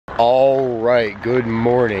All right, good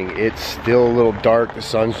morning. It's still a little dark. The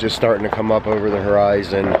sun's just starting to come up over the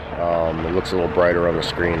horizon. It looks a little brighter on the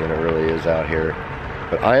screen than it really is out here.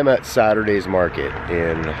 But I am at Saturday's Market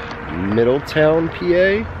in Middletown,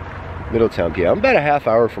 PA. I'm about a half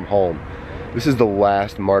hour from home. This is the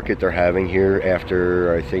last market they're having here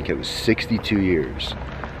after, I think it was 62 years.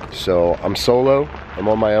 So I'm solo, I'm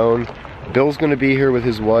on my own. Bill's gonna be here with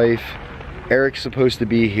his wife. Eric's supposed to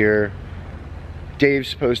be here. Dave's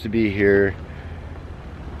supposed to be here,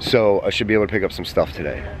 so I should be able to pick up some stuff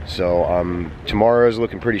today. So tomorrow's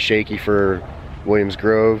looking pretty shaky for Williams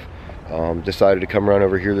Grove. Decided to come run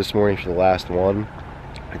over here this morning for the last one.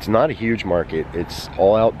 It's not a huge market. It's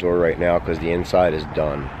all outdoor right now because the inside is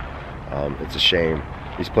done. It's a shame.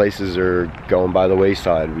 These places are going by the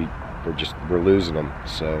wayside. We're losing them.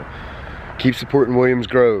 So keep supporting Williams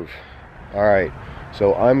Grove. All right,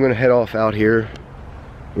 so I'm gonna head off out here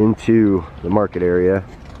into the market area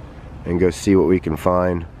and go see what we can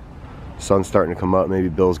find. Sun's starting to come up. Maybe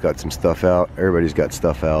Bill's got some stuff out. Everybody's got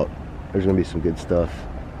stuff out. There's gonna be some good stuff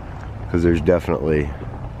because there's definitely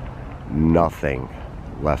nothing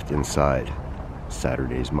left inside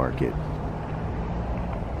Saturday's Market.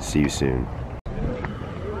 See you soon.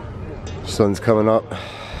 Sun's coming up.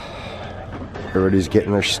 Everybody's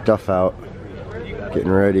getting their stuff out, getting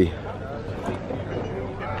ready.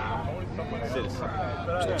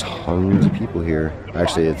 Tons of people here.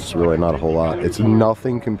 Actually, it's really not a whole lot. It's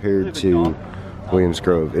nothing compared to Williams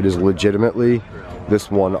Grove. It is legitimately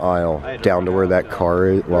this one aisle down to where that car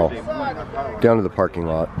is. Well, down to the parking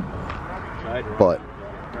lot. But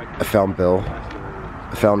I found Bill.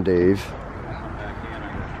 I found Dave.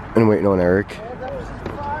 And I'm waiting on Eric.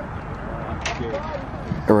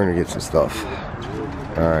 And we're gonna get some stuff.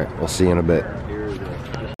 Alright, we'll see you in a bit.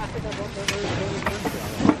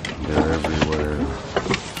 They're everywhere.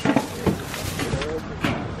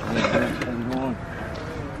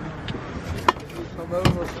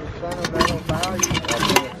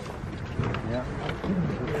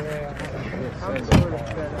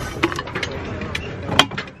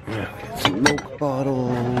 Get some milk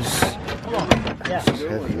bottles. This is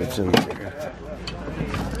heavy. What's in there?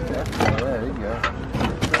 There you go.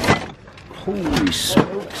 Holy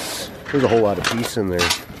smokes. There's a whole lot of peace in there.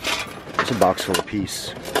 It's a box full of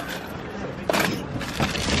peace.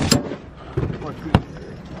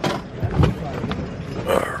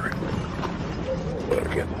 Alright. What do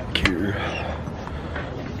we got back here?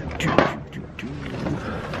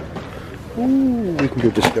 Ooh, we can go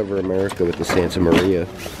discover America with the Santa Maria.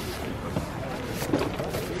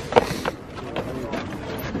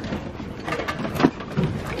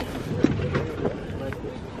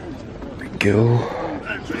 Go.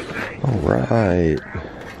 All right.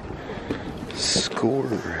 Score.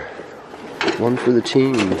 One for the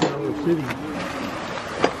team.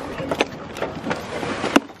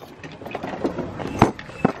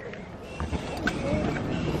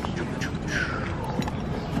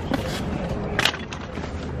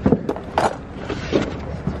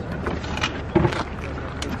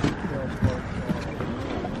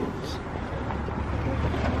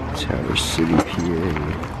 Tower City, PA.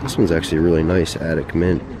 This one's actually really nice, attic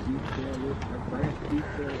mint.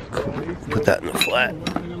 Cool. Put that in the flat.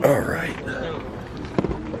 Alright.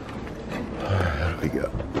 What do we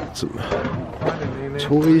got? Some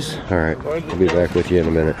toys. Alright, I'll be back with you in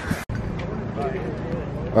a minute.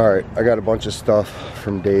 Alright, I got a bunch of stuff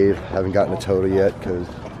from Dave. Haven't gotten a total yet because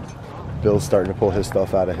Bill's starting to pull his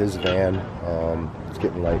stuff out of his van. It's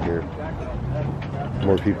getting light here.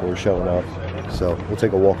 More people are showing up. So we'll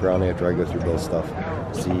take a walk around after I go through Bill's stuff.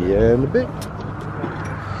 See you in a bit.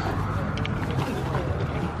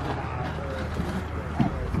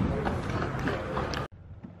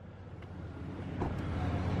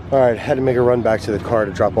 Alright, had to make a run back to the car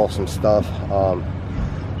to drop off some stuff.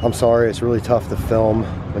 I'm sorry, it's really tough to film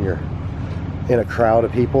when you're in a crowd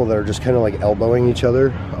of people that are just kind of like elbowing each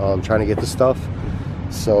other, trying to get the stuff.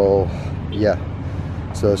 So, yeah.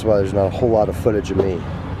 So that's why there's not a whole lot of footage of me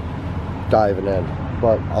diving in,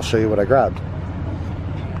 but I'll show you what I grabbed.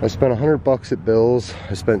 I spent $100 at Bill's.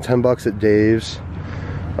 I spent $10 at Dave's.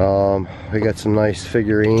 We got some nice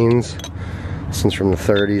figurines. This one's from the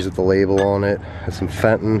 30s with the label on it. Got some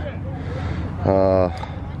Fenton.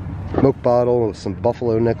 Milk bottle with some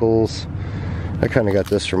buffalo nickels. I kind of got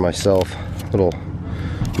this for myself. Little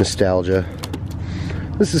nostalgia.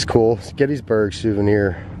 This is cool. It's a Gettysburg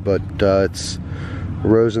souvenir, but it's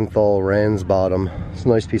Rosenthal Ransbottom. It's a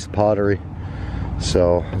nice piece of pottery,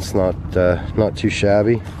 so it's not too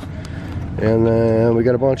shabby. And then we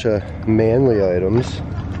got a bunch of manly items.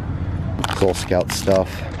 It's all Scout stuff.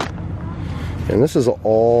 And this is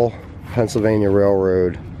all Pennsylvania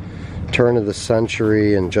Railroad turn of the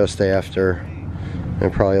century and just after,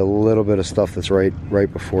 and probably a little bit of stuff that's right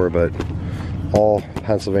before, but all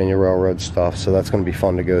Pennsylvania Railroad stuff, so that's going to be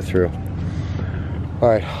fun to go through.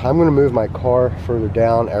 Alright, I'm going to move my car further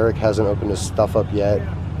down. Eric hasn't opened his stuff up yet.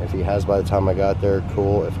 If he has by the time I got there,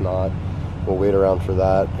 cool. If not, we'll wait around for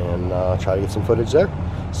that and try to get some footage there.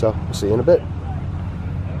 So, we'll see you in a bit.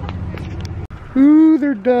 Ooh,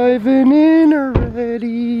 they're diving in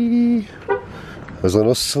already. I was a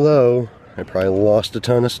little slow. I probably lost a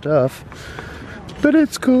ton of stuff, but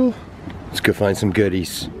it's cool. Let's go find some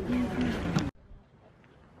goodies.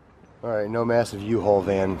 Alright, no massive U-Haul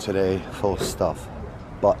van today full of stuff,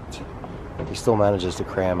 but he still manages to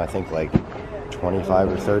cram, I think, like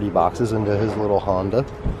 25 or 30 boxes into his little Honda,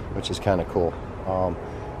 which is kind of cool.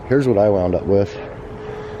 Here's what I wound up with.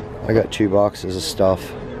 I got 2 boxes of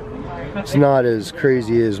stuff. It's not as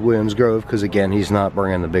crazy as Williams Grove, because again, he's not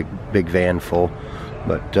bringing the big van full.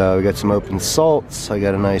 But we got some open salts. I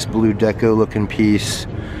got a nice blue deco looking piece.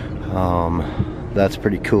 That's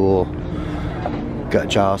pretty cool. Got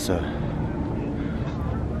Joss a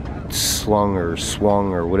slung or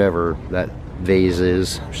swung or whatever that vase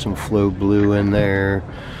is. There's some Flow Blue in there.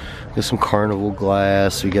 Got some Carnival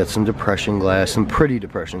glass. We got some depression glass, some pretty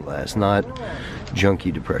depression glass, not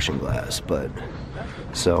junky depression glass, but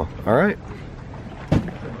so, alright.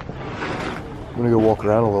 I'm gonna go walk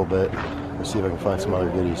around a little bit and see if I can find some other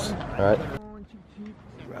goodies. Alright.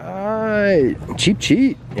 Right. Cheap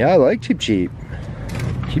cheap. Yeah, I like cheap cheap.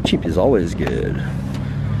 Cheap cheap is always good.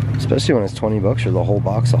 Especially when it's 20 bucks for the whole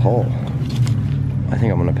box of Hull. I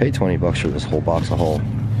think I'm gonna pay 20 bucks for this whole box of Hull.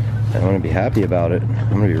 And I'm gonna be happy about it. I'm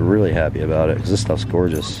gonna be really happy about it because this stuff's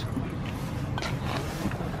gorgeous.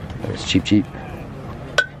 It's cheap cheap.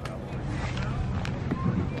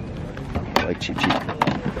 I like cheap cheap.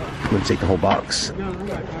 I'm gonna take the whole box.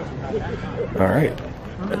 Alright.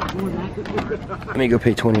 Let me go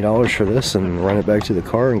pay $20 for this and run it back to the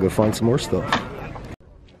car and go find some more stuff.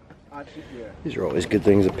 These are always good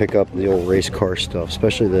things to pick up, the old race car stuff,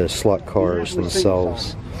 especially the slot cars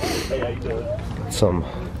themselves. Some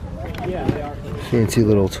fancy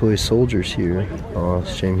little toy soldiers here. Oh,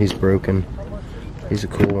 it's a shame he's broken. He's a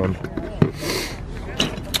cool one.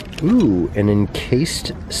 Ooh, an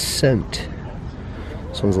encased cent.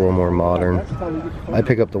 This one's a little more modern. I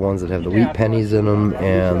pick up the ones that have the wheat pennies in them,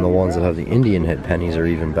 and the ones that have the Indian head pennies are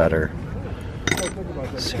even better.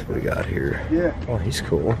 Let's see what we got here. Oh, he's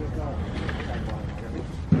cool.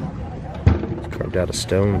 It's carved out of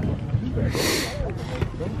stone.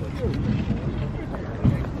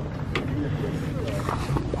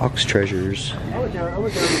 Box treasures.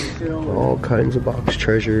 All kinds of box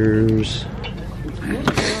treasures.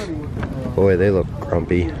 Boy, they look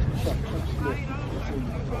grumpy.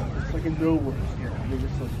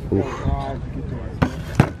 Oof.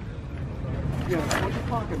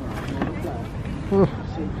 Oh,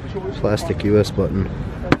 plastic US button.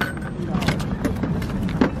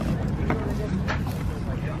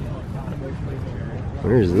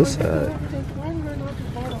 Where is this at?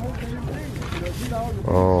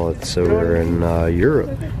 Oh, it's over in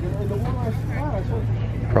Europe.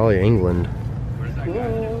 Probably England.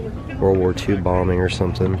 World War II bombing or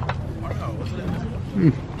something.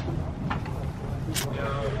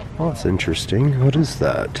 Oh, that's interesting. What is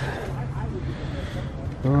that?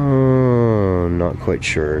 Oh, not quite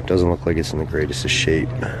sure. It doesn't look like it's in the greatest of shape.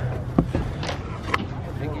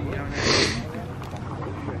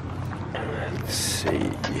 Let's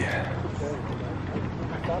see.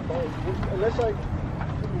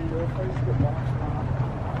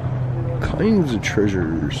 Kinds of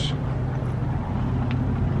treasures.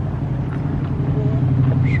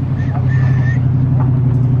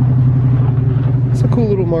 It's a cool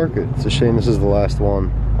little market. It's a shame this is the last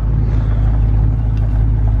one.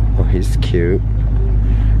 Oh, he's cute.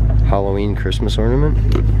 Halloween Christmas ornament.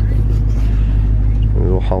 A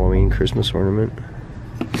little Halloween Christmas ornament.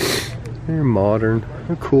 They're modern.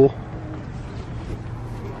 They're cool.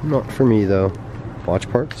 Not for me though. Watch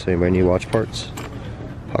parts? Anybody need watch parts?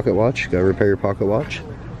 Pocket watch? Gotta repair your pocket watch?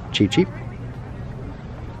 Cheap cheap.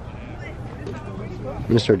 I'm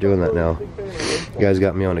gonna start doing that now. You guys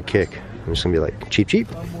got me on a kick. I'm just gonna be like, cheap cheap.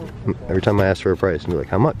 Every time I ask for a price, I'm gonna be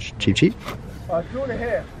like, how much? Cheap cheap?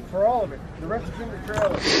 2.5 for all of it. The rest is in the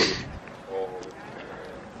trailer.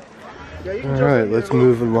 Alright, let's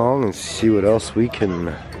move along and see what else we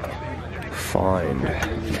can find.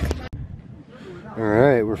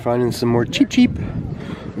 Alright, we're finding some more cheap cheap.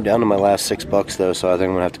 I'm down to my last $6 though, so I think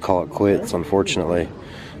I'm gonna have to call it quits, unfortunately.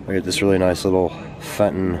 I got this really nice little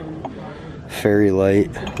Fenton fairy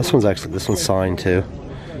light. This one's signed too.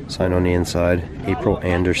 Signed on the inside. April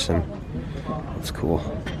Anderson. That's cool.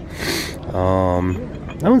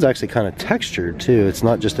 That one's actually kind of textured too. It's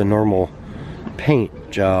not just a normal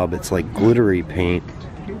paint job. It's like glittery paint.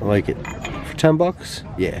 I like it. For 10 bucks?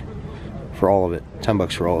 Yeah. For all of it. 10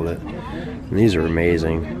 bucks for all of it. And these are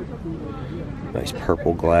amazing. Nice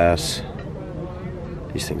purple glass.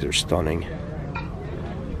 These things are stunning.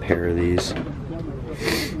 Pair of these.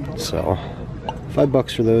 So, 5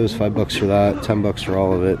 bucks for those, 5 bucks for that, 10 bucks for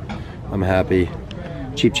all of it. I'm happy.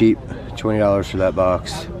 Cheap, cheap. $20 for that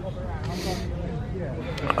box.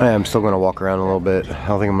 I am still going to walk around a little bit. I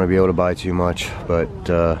don't think I'm going to be able to buy too much, but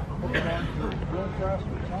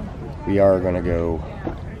we are going to go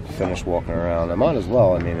finish walking around. I might as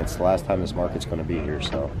well. I mean, it's the last time this market's going to be here,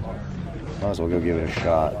 so might as well go give it a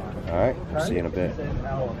shot. Alright, see you in a bit.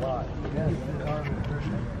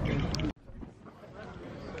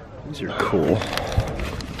 These are cool.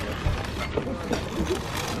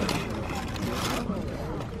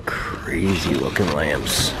 Crazy looking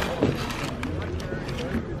lamps.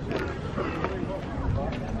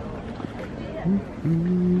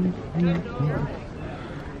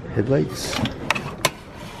 Headlights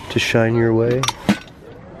to shine your way.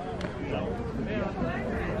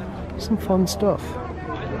 Some fun stuff.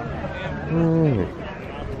 Alright.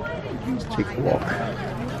 Let's take a walk.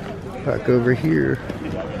 Back over here.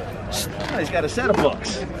 Oh, he's got a set of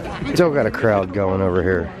books. Still got a crowd going over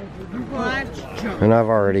here. And I've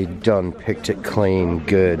already done picked it clean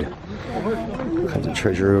good. Kinds of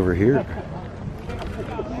treasure over here.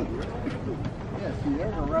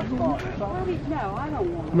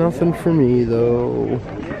 Nothing for me though.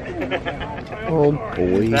 Oh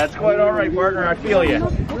boy. That's quite all right, partner. I feel you.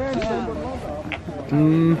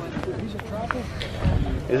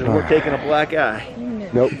 Isn't worth taking a black eye.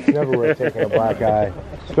 Nope, never worth taking a black eye.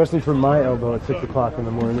 Especially from my elbow at 6 o'clock in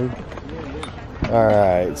the morning.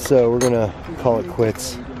 Alright, so we're gonna call it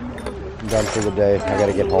quits. I'm done for the day. I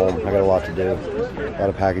gotta get home. I got a lot to do. A lot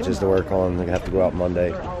of packages to work on. I'm gonna have to go out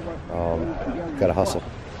Monday. Gotta hustle.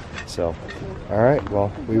 So, alright,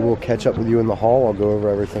 well, we will catch up with you in the hall. I'll go over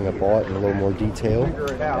everything I bought in a little more detail.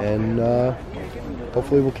 And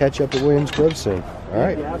hopefully we'll catch up at Williams Grove soon.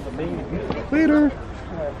 Alright. Later.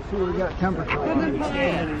 We got temperature.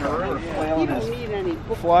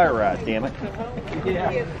 Fly rod, damn it.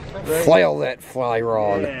 Flail that fly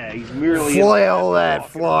rod. Yeah, he's merely Flail that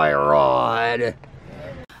fly rod.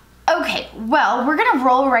 Okay, well, we're gonna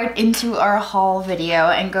roll right into our haul video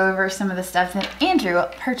and go over some of the stuff that Andrew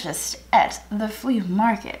purchased at the flea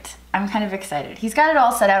market. I'm kind of excited. He's got it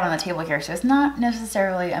all set out on the table here, so it's not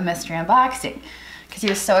necessarily a mystery unboxing, because he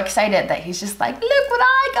was so excited that he's just like, look what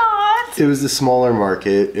I got! It was a smaller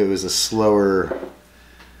market. It was a slower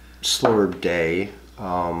day.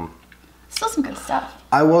 Still some good stuff.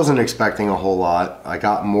 I wasn't expecting a whole lot. I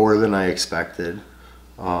got more than I expected.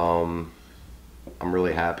 I'm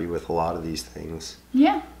really happy with a lot of these things.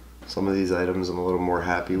 Yeah. Some of these items I'm a little more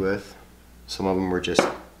happy with. Some of them were just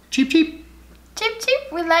cheap, cheap. Cheap, cheap.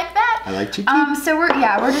 We like that. I like cheap, cheap. So we're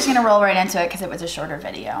just gonna roll right into it because it was a shorter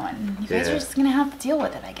video, and you guys are just gonna have to deal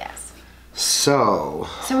with it, I guess. So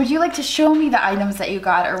would you like to show me the items that you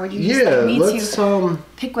got, or would you just like me to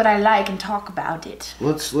pick what I like and talk about it?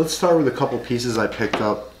 Let's start with a couple pieces I picked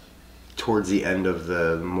up towards the end of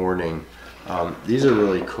the morning. These are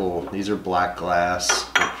really cool. These are black glass.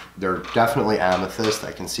 They're definitely amethyst.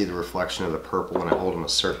 I can see the reflection of the purple when I hold them a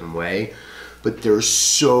certain way, but they're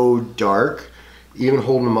so dark. Even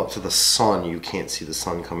holding them up to the sun, you can't see the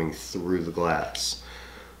sun coming through the glass.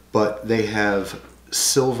 But they have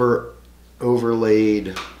silver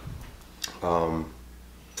overlaid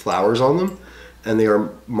flowers on them, and they are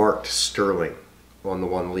marked sterling on the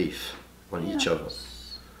one leaf on each of them.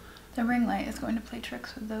 The ring light is going to play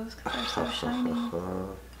tricks with those because they're so shiny.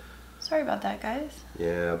 Sorry about that, guys.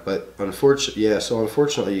 Yeah, but unfortunately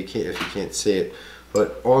you can't, if you can't see it.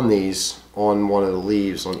 But on these, on one of the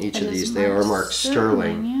leaves, on each of these, they are marked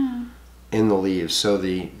sterling in the leaves. So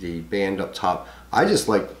the band up top, I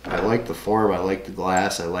like the form, I like the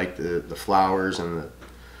glass, I like the flowers and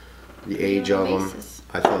the age of them.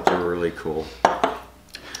 I thought they were really cool.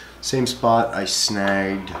 Same spot, I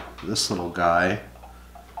snagged this little guy.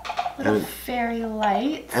 Little fairy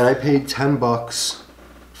light. And I paid 10 bucks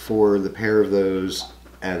for the pair of those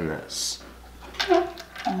and this.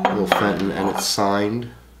 Little Fenton, and it's signed,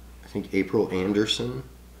 I think April Anderson,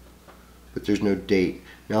 but there's no date.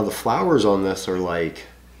 Now the flowers on this are like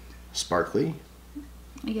sparkly,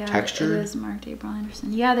 textured. It is marked April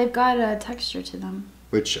Anderson. Yeah, they've got a texture to them.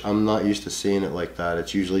 Which I'm not used to seeing it like that.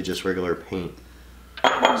 It's usually just regular paint.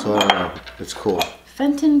 So I don't know, it's cool.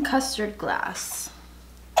 Fenton custard glass.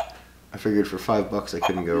 I figured for 5 bucks I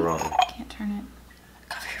couldn't go wrong. Can't turn it.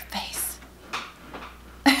 Cover your face.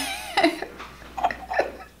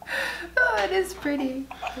 That is pretty.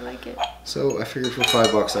 I like it. So I figured for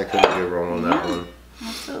 $5 I couldn't go wrong on that one.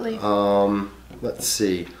 Absolutely. Let's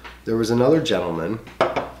see. There was another gentleman.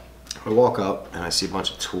 I walk up and I see a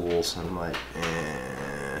bunch of tools and I'm like,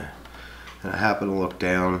 eh. And I happen to look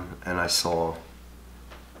down and I saw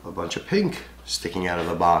a bunch of pink sticking out of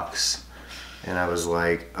the box. And I was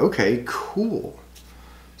like, okay, cool.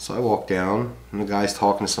 So I walk down and the guy's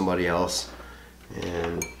talking to somebody else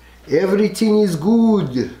and everything is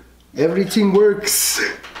good. Everything works.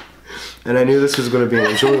 And I knew this was going to be an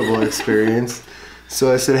enjoyable experience.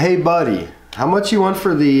 So I said, hey buddy, how much you want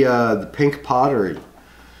for the pink pottery?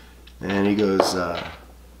 And he goes,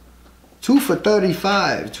 2 for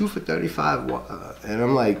 35, 2 for 35. And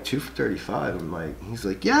I'm like, 2 for 35? I'm like, he's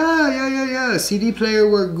like, yeah. CD player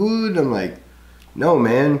work good. I'm like, no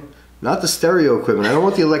man, not the stereo equipment. I don't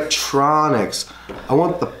want the electronics. I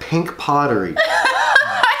want the pink pottery.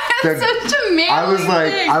 Such a manly I was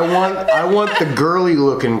like, thing. I want the girly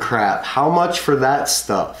looking crap. How much for that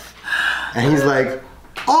stuff? And he's like,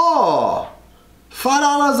 oh,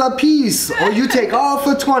 $5 a piece. Or you take all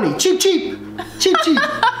for 20. Cheap.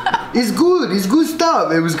 It's good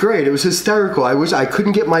stuff. It was great. It was hysterical. I wish I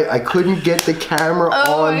couldn't get the camera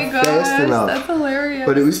on fast enough. That's hilarious.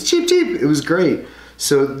 But it was cheap. It was great.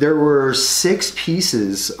 So there were 6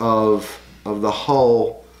 pieces of the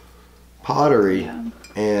Hull pottery. Yeah.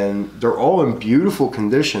 And they're all in beautiful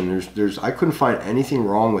condition. I couldn't find anything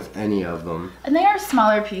wrong with any of them. And they are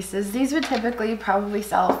smaller pieces. These would typically probably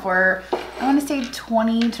sell for, I want to say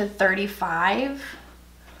 20 to 35.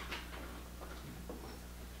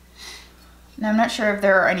 Now I'm not sure if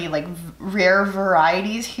there are any like rare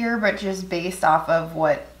varieties here, but just based off of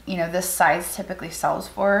what, you know, this size typically sells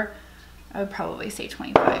for, I would probably say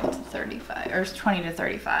 25 to 35 or 20 to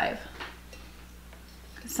 35.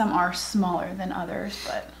 Some are smaller than others,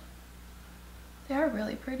 but they are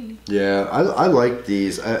really pretty. Yeah, I like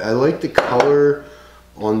these. I like the color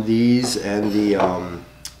on these and the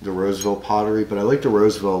Roseville pottery, but I like the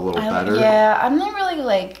Roseville a little better. Yeah, I'm not really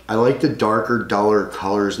like... I like the darker, duller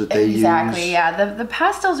colors that they use. Exactly, yeah. The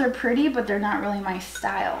pastels are pretty, but they're not really my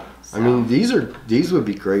style. So. I mean, these would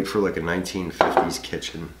be great for like a 1950s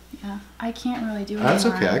kitchen. Yeah, I can't really do it. That's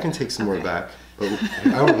okay. I can take some more back, but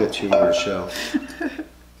I only get 2 more to show.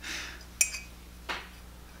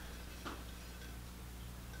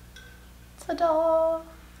 Ta-da!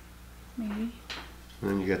 Maybe. And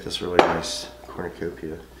then you get this really nice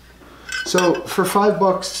cornucopia. So for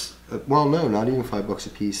 $5, well, no, not even $5 a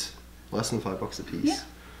piece. Less than $5 a piece. Yeah.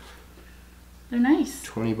 They're nice.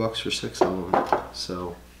 $20 for 6 of them.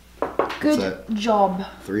 So good job.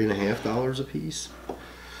 $3.50 a piece.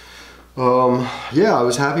 Yeah, I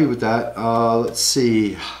was happy with that. Let's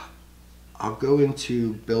see. I'll go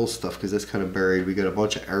into Bill's stuff because that's kind of buried. We got a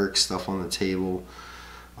bunch of Eric's stuff on the table.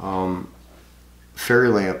 Fairy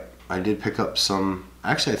lamp. I did pick up some.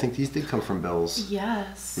 Actually, I think these did come from Bill's.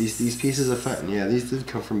 Yes. These pieces of fountain. Yeah, these did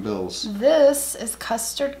come from Bill's. This is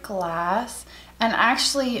custard glass. And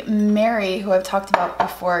actually, Mary, who I've talked about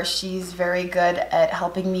before, she's very good at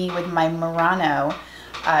helping me with my Murano.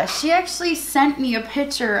 She actually sent me a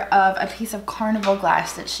picture of a piece of carnival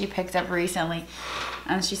glass that she picked up recently.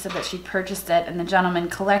 And she said that she purchased it and the gentleman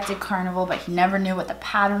collected carnival, but he never knew what the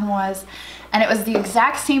pattern was. And it was the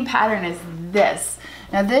exact same pattern as this.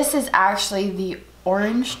 Now this is actually the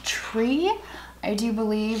orange tree, I do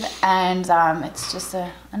believe. And it's just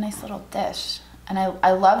a nice little dish. And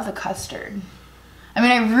I love the custard. I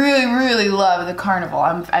mean, I really love the carnival.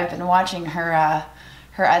 I've been watching her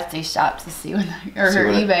Etsy shop to see when, or her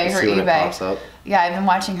eBay. Yeah, I've been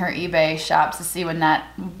watching her eBay shop to see when that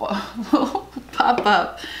will pop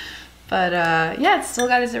up. But yeah, it's still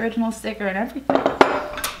got its original sticker and everything.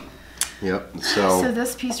 Yep. So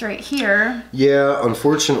this piece right here. Yeah,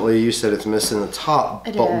 unfortunately, you said it's missing the top,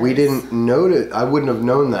 but we didn't notice. I wouldn't have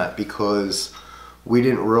known that because we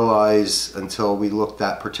didn't realize until we looked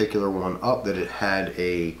that particular one up that it had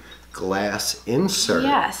a glass insert.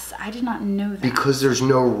 Yes, I did not know that. Because there's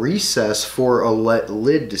no recess for a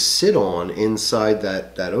lid to sit on inside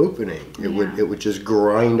that opening. It would just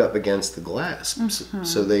grind up against the glass. Mm-hmm.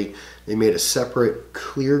 So they made a separate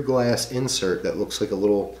clear glass insert that looks like a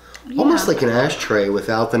little, almost like an ashtray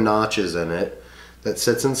without the notches in it, that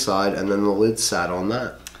sits inside, and then the lid sat on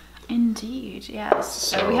that. Indeed, yes.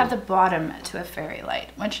 So we have the bottom to a fairy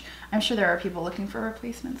light, which I'm sure there are people looking for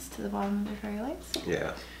replacements to the bottom of their fairy lights.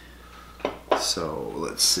 Yeah. So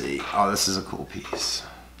let's see. Oh, this is a cool piece.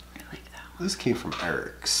 I like that one. This came from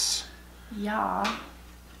Eric's. Yeah.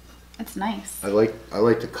 It's nice. I like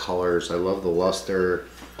the colors. I love the luster.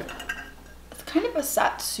 It's kind of a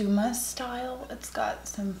Satsuma style. It's got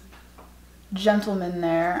some gentleman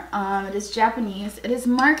there. It is Japanese. It is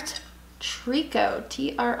marked Trico,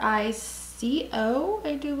 Trico,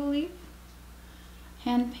 I do believe.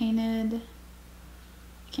 Hand painted.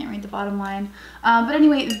 Can't read the bottom line. But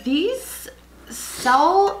anyway, these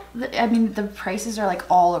sell, I mean, the prices are like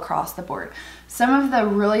all across the board. Some of the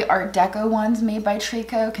really Art Deco ones made by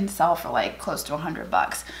Trico can sell for like close to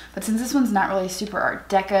 $100. But since this one's not really super Art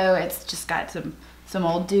Deco, it's just got some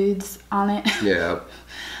old dudes on it. Yeah.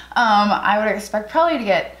 I would expect probably to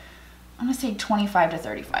get, I'm gonna say 25 to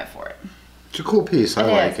 35 for it. It's a cool piece. I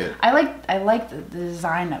like it. I like the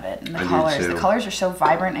design of it and the colors. The colors are so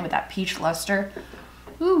vibrant and with that peach luster.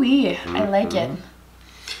 Ooh-wee, I like it.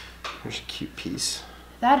 There's a cute piece.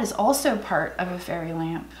 That is also part of a fairy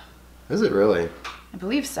lamp. Is it really? I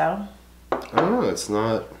believe so. I don't know. It's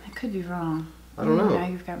not. I could be wrong. I don't know. Now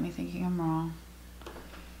you've got me thinking I'm wrong.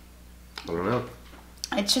 I don't know.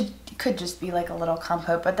 It could just be like a little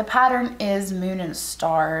compote, but the pattern is Moon and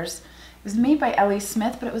Stars. It was made by Ellie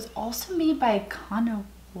Smith, but it was also made by Kawana.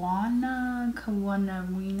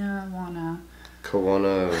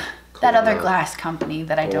 That other glass company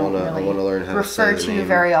that I don't really refer to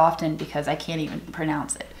very often because I can't even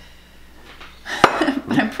pronounce it.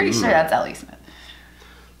 But I'm pretty sure that's Ellie Smith.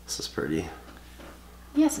 This is pretty.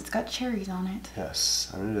 Yes, it's got cherries on it.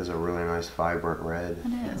 Yes, and it is a really nice vibrant red.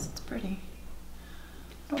 It is. It's pretty.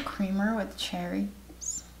 Little creamer with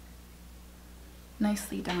cherries.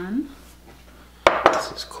 Nicely done.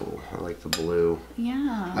 This is cool. I like the blue.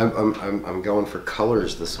 Yeah. I'm going for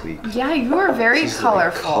colors this week. Yeah, you are very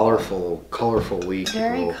colorful. Colorful week.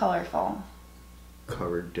 Very colorful.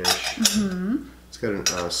 Covered dish. It's got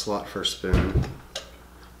a slot for a spoon.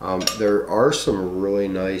 There are some really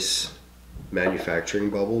nice manufacturing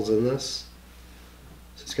bubbles in this.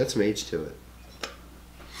 So it's got some age to it.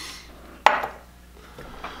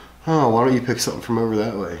 Oh, why don't you pick something from over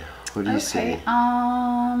that way? What do you see?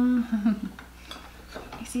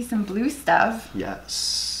 I see some blue stuff.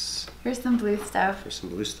 Yes. Here's some blue stuff. Here's some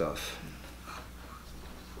blue stuff.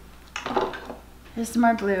 Here's some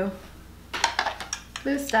more blue.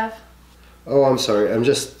 Blue stuff. Oh, I'm sorry. I'm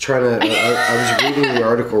just trying to. I was reading the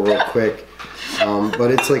article real quick,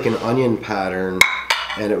 but it's like an onion pattern,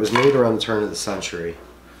 and it was made around the turn of the century,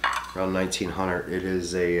 around 1900. It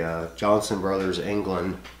is a Johnson Brothers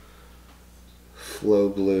England flow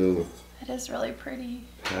blue. It is really pretty.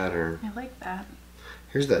 Pattern. I like that.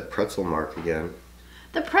 Here's that pretzel mark again.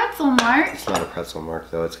 The pretzel mark. It's not a pretzel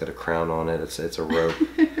mark though. It's got a crown on it. It's a rope.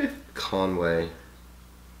 Conway,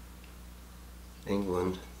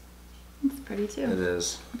 England. It's pretty too. It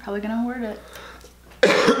is. I'm probably gonna hoard it.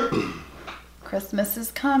 Christmas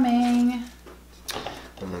is coming.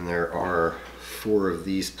 And then there are 4 of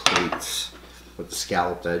these plates with the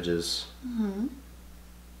scalloped edges.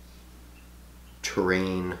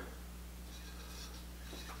 Terrain.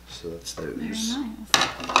 So that's those. Very nice.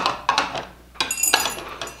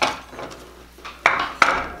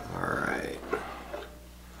 Alright.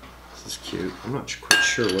 This is cute. I'm not quite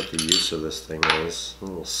sure what the use of this thing is. A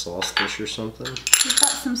little sauce dish or something. We've got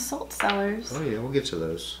some salt cellars. Oh yeah, we'll get to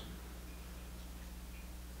those.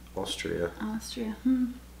 Austria. Austria.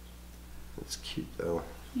 It's cute though.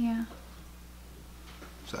 Yeah.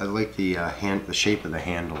 So I like the the shape of the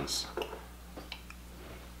handles.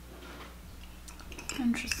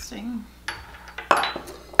 Interesting.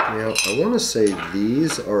 Now I want to say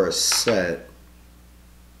these are a set.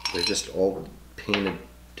 They're just all painted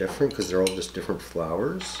different because they're all just different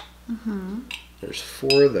flowers. There's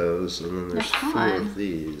 4 of those, and then there's 4 of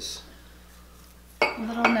these.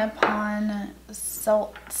 Little Nippon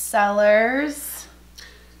salt cellars.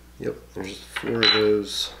 Yep, there's 4 of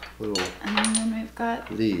those little. And then we've got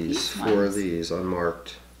these 4 of these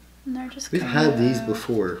unmarked. And they're just We've had these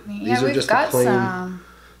before. Yeah, these are we've just got a plain. some.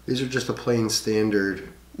 These are just a plain standard.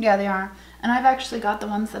 Yeah, they are. And I've actually got the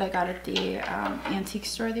ones that I got at the antique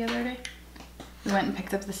store the other day. We went and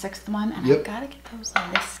picked up the 6th one, and I've got to get those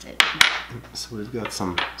listed. So we've got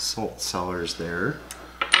some salt cellars there.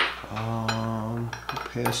 I'll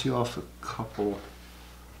pass you off a couple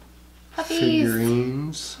Puppies.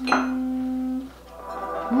 Figurines. Ooh,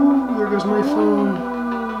 there goes my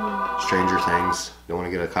phone. Stranger Things. Don't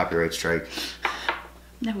want to get a copyright strike.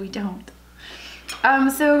 No, we don't.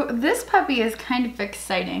 So this puppy is kind of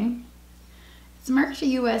exciting. It's marked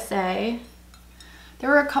USA. There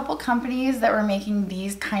were a couple companies that were making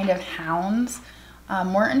these kind of hounds.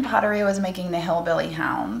 Morton Pottery was making the Hillbilly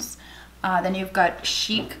Hounds. Then you've got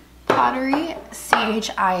Chic Pottery,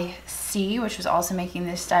 CHIC, which was also making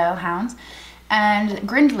this style hounds. And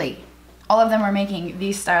Grindley. All of them were making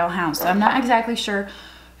these style hounds. So I'm not exactly sure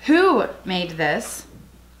who made this,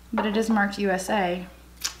 but it is marked USA.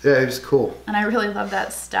 Yeah, he was cool. And I really love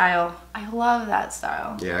that style. I love that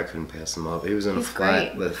style. Yeah, I couldn't pass him up. He was in a He's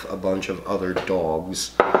flat great. with a bunch of other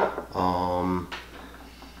dogs.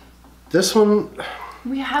 This one,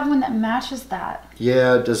 We have one that matches that.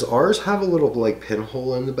 yeah, does ours have a little like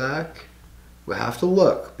pinhole in the back? We have to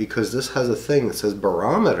look because this has a thing that says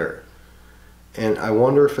barometer. And I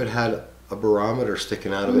wonder if it had a barometer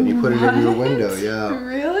sticking out of it and you put it in your window. Yeah.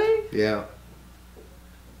 Really? Yeah.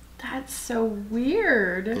 That's so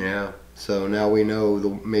weird. Yeah. So now we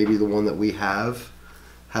know maybe the one that we have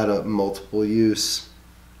had a multiple use.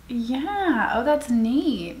 Yeah. Oh, that's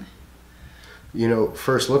neat. You know,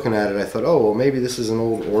 first looking at it, I thought, oh well, maybe this is an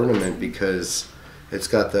old ornament because it's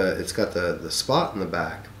got the spot in the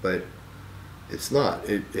back, but it's not.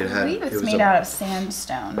 It I had. believe it's It was made out of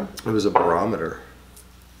sandstone. It was a barometer.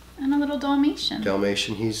 And a little Dalmatian.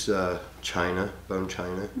 Dalmatian. He's China, bone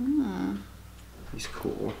China. Mm. He's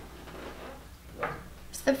cool.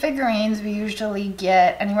 So the figurines we usually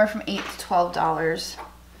get anywhere from $8 to $12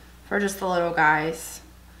 for just the little guys.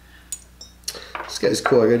 This guy's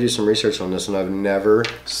cool. I gotta do some research on this, and I've never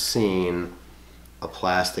seen a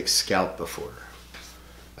plastic scalp before.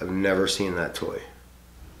 I've never seen that toy.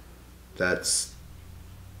 That's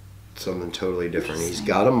something totally different. He's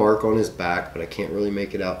got a mark on his back, but I can't really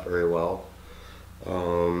make it out very well.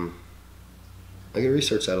 I gotta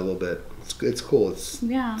research that a little bit. It's cool. It's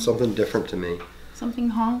something different to me. Something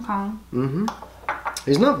Hong Kong. Mm-hmm.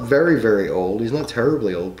 He's not very, very old. He's not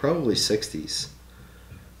terribly old. Probably 60s.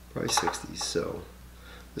 Probably 60s. So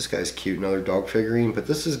this guy's cute. Another dog figurine, but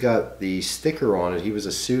this has got the sticker on it. He was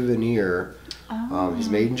a souvenir. He's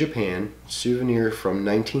made in Japan. Souvenir from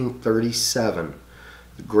 1937,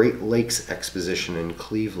 the Great Lakes Exposition in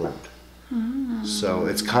Cleveland. So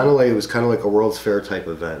it's kind of like it was kind of like a World's Fair type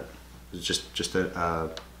event. It was just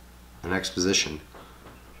an exposition.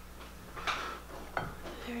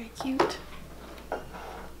 Very cute.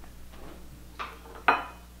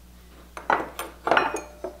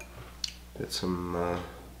 Got some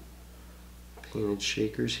painted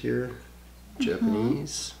shakers here.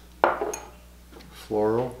 Japanese.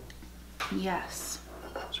 Floral. Yes.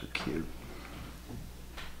 Those are cute.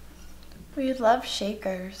 We love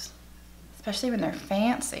shakers, especially when they're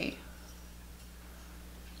fancy.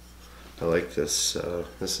 I like this.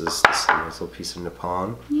 This is a nice little piece of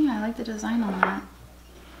Nippon. Yeah, I like the design on that.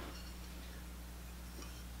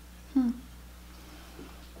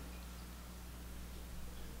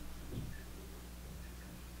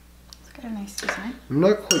 It's got a nice design. I'm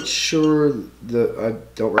not quite sure I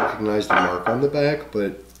don't recognize the mark on the back,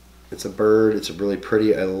 but it's a bird. It's really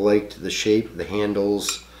pretty. I liked the shape, the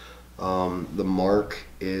handles. The mark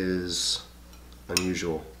is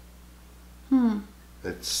unusual.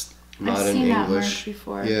 It's not I've in seen that English. mark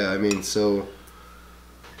before. Yeah, I mean, so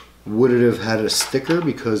would it have had a sticker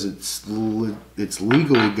because it's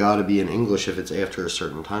legally got to be in English if it's after a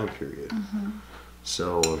certain time period.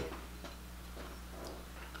 So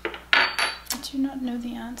I do not know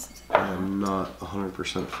the answer to that. I'm not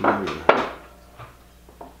 100% familiar.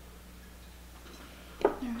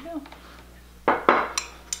 There we go.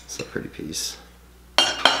 It's a pretty piece.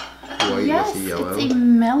 White Yes, with the yellow. it's a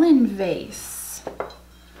melon vase.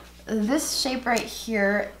 This shape right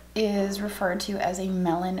here is referred to as a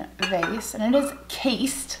melon vase, and it is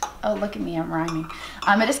cased. Oh, look at me, I'm rhyming.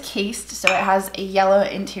 It is cased, so it has a yellow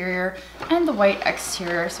interior and the white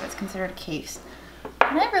exterior, so it's considered cased.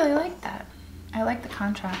 And I really like that. I like the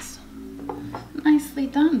contrast. Nicely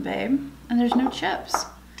done, babe. And there's no chips,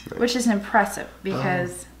 which is impressive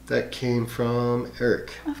because... that came from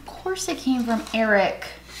Eric. Of course it came from Eric.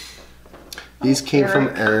 These came from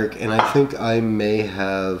Eric, and I think I may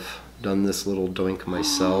have done this little doink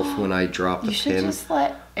myself when I dropped the You should pin. just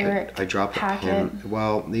let Eric I dropped the pack pin. it.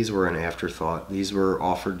 Well, these were an afterthought. These were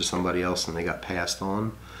offered to somebody else and they got passed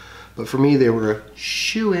on. But for me, they were a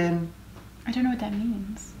shoe-in. I don't know what that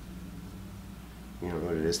means. You know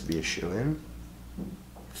what it is to be a shoe-in?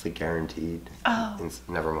 It's like guaranteed. Oh.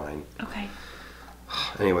 Never mind. Okay.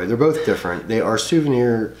 Anyway, they're both different. They are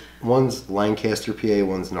souvenir. One's Lancaster, PA.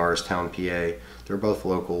 One's Norristown, PA. They're both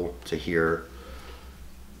local to here.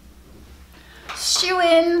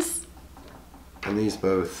 Shoe-ins. And these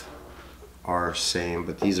both are same,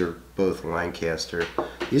 but these are both Lancaster.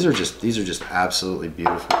 These are just absolutely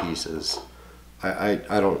beautiful pieces. I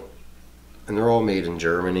don't, and they're all made in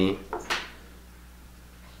Germany.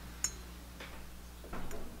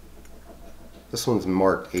 This one's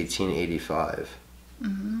marked 1885.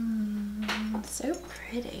 So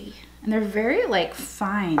pretty. And they're very like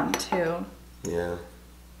fine too. Yeah.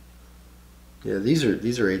 Yeah, these are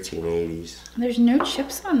 1880s. There's no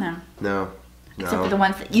chips on them. No. Except for the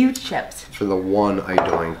ones that you chipped. For the one I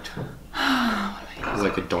doinked. It was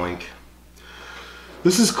like a doink.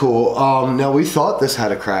 This is cool. Now we thought this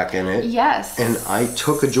had a crack in it. Yes. And I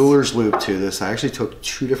took a jeweler's loop to this. I actually took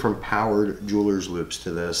 2 different powered jeweler's loops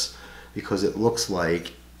to this because it looks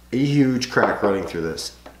like a huge crack running through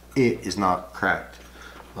this. It is not cracked.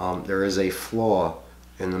 There is a flaw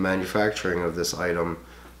in the manufacturing of this item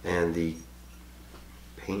and the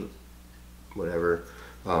paint, whatever.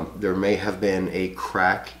 There may have been a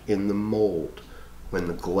crack in the mold when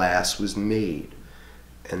the glass was made.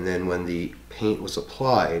 And then when the paint was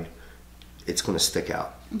applied, it's going to stick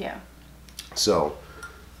out. Yeah. So,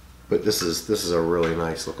 but this is a really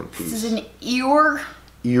nice looking piece. This is an ewer.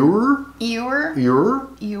 Ewer? Ewer. Ewer?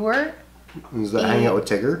 Ewer. Does that hang out with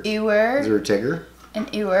Tigger? Ewer. Is there a Tigger? An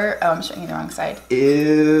ewer. Oh, I'm showing you the wrong side.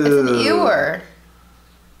 Ew. It's an ewer.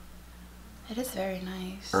 It is very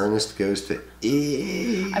nice. Ernest goes to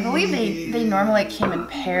I believe they normally came in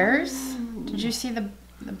pairs. Did you see the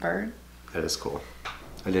bird? That is cool.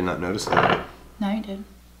 I did not notice that. No, you did.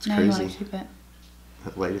 It's now crazy. You want to keep it.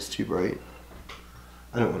 That light is too bright.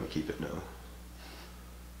 I don't want to keep it now.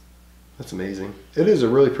 That's amazing. It is a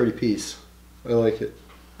really pretty piece. I like it.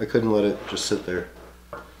 I couldn't let it just sit there.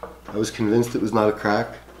 I was convinced it was not a crack.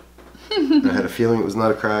 I had a feeling it was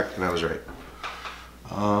not a crack, and I was right.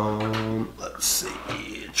 Let's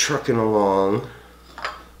see. Trucking along.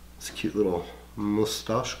 It's a cute little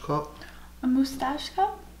mustache cup. A mustache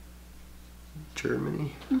cup?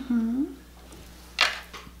 Germany. Mm-hmm.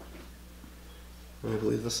 I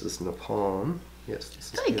believe this is Nippon. Yes,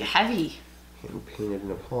 this is It's like heavy. hand painted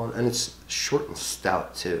Nippon, and it's short and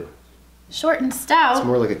stout too. Short and stout. It's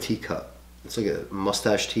more like a teacup. It's like a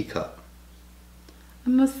mustache teacup. A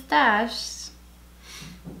mustache.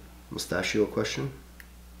 Mustachio question.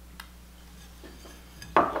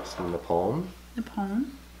 Some Nippon.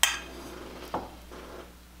 Nippon.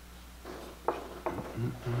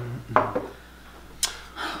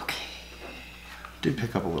 Okay. Did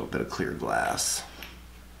pick up a little bit of clear glass.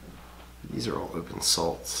 These are all open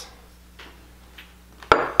salts.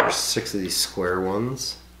 There's 6 of these square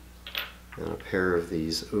ones and a pair of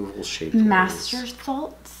these oval shaped Master ones.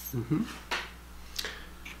 salts. Mm-hmm.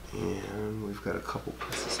 And we've got a couple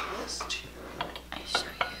pieces of this too. I show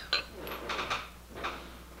you.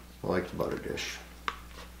 I like the butter dish.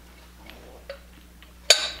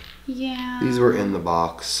 Yeah. These were in the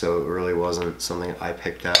box, so it really wasn't something I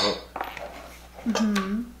picked out.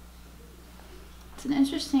 Mm-hmm. It's an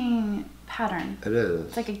interesting pattern. It is.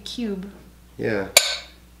 It's like a cube. Yeah.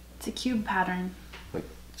 It's a cube pattern. Like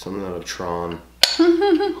something out of Tron.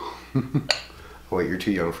 Oh wait, you're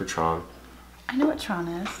too young for Tron. I know what Tron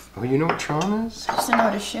is. Oh, you know what Tron is? I just don't know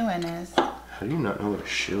what a shoe-in is. How do you not know what a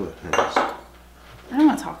shoe is? I don't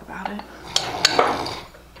want to talk about it.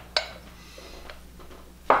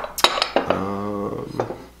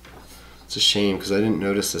 It's a shame because I didn't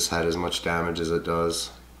notice this had as much damage as it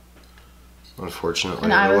does. Unfortunately,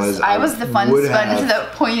 And I was the fun would sponge have-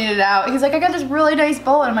 that pointed it out. He's like, I got this really nice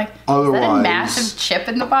bowl. And I'm like, is that a Otherwise- massive chip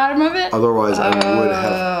in the bottom of it? Otherwise, I would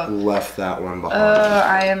have left that one behind.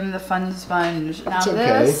 I am the fun sponge. Now It's okay.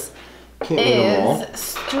 this Can't win them all. is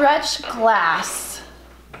stretch glass.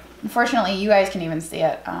 Unfortunately, you guys can even see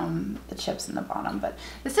it, the chips in the bottom. But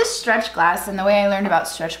this is stretch glass, and the way I learned about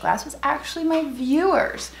stretch glass was actually my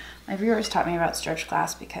viewers. My viewers taught me about stretch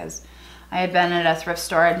glass because I had been at a thrift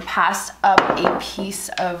store and passed up a piece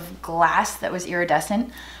of glass that was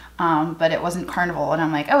iridescent, but it wasn't carnival. And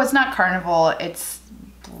I'm like, oh, it's not carnival, it's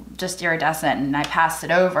just iridescent. And I passed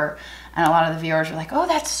it over, and a lot of the viewers were like, oh,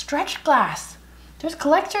 that's stretch glass. There's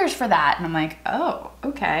collectors for that. And I'm like, oh,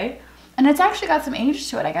 okay. And it's actually got some age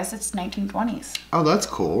to it. I guess it's 1920s. Oh, that's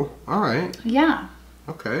cool. All right. Yeah.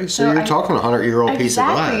 Okay, So so you're I- talking 100-year-old piece of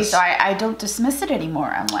Exactly. glass. So I don't dismiss it anymore.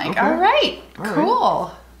 I'm like, Okay. all right, All right.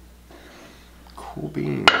 cool. Cool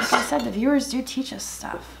beans. Like I said, the viewers do teach us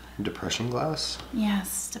stuff. Depression glass.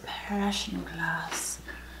 Yes, depression glass.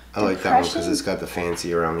 I like that one because Depression? it's got the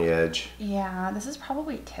fancy around the edge. Yeah, this is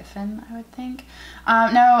probably Tiffin, I would think.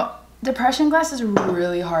 No, depression glass is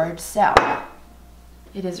really hard to sell.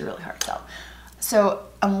 It is really hard to sell. So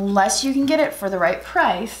unless you can get it for the right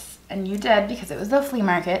price, and you did because it was the flea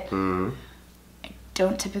market, Mm. I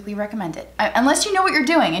don't typically recommend it. Unless you know what you're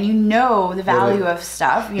doing and you know the value of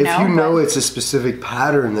stuff, you know. If you know but it's a specific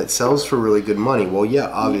pattern that sells for really good money, well, yeah,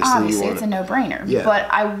 obviously you want it's a it. no-brainer. Yeah. But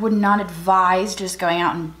I would not advise just going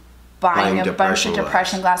out and buying a bunch depression of glass.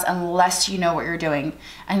 depression glass unless you know what you're doing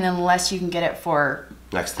and unless you can get it for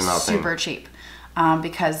Next to nothing. super cheap.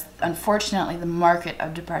 Because unfortunately the market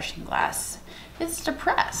of depression glass is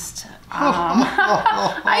depressed.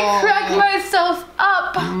 I crack myself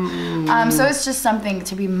up. So it's just something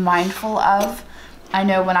to be mindful of. I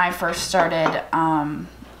know when I first started,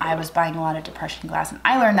 I was buying a lot of depression glass, and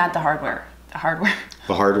I learned that the hard way. The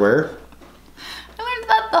hardware? I learned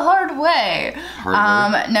that the hard way.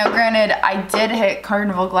 Now, granted, I did hit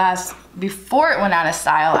Carnival glass before it went out of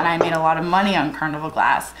style, and I made a lot of money on Carnival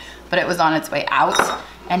glass, but it was on its way out,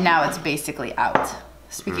 and now it's basically out.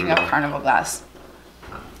 Speaking of Carnival glass.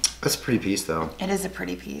 That's a pretty piece, though. It is a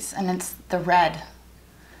pretty piece, and it's the red.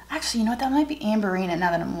 Actually, you know what? That might be amberina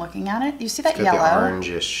now that I'm looking at it. You see that yellow? The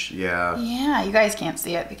orangish, yeah. Yeah, you guys can't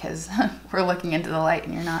see it because we're looking into the light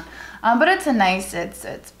and you're not. But it's a nice,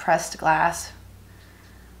 it's pressed glass.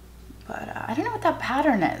 But I don't know what that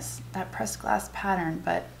pattern is, that pressed glass pattern,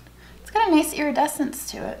 but it's got a nice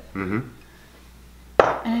iridescence to it.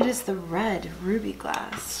 And it is the red ruby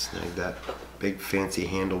glass. Like that big fancy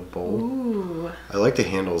handled bowl. Ooh. I like the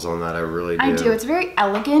handles on that, I really do. I do, it's very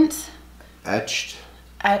elegant. Etched.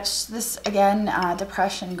 This again,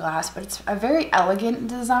 depression glass, but it's a very elegant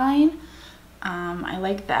design. I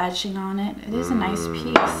like the etching on it. It is a nice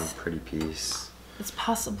piece. Pretty piece. It's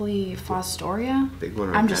possibly Fostoria. Big one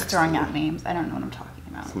right I'm just next throwing to out names. I don't know what I'm talking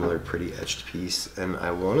about. It's another pretty etched piece, and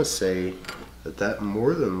I want to say that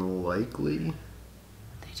more than likely.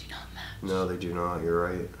 They do not match. No, they do not. You're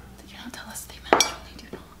right. They do not tell us they match when they do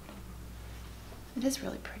not. It is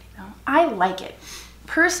really pretty though. I like it.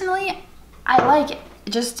 Personally, I like it.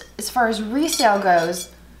 Just as far as resale goes,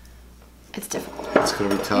 it's difficult. It's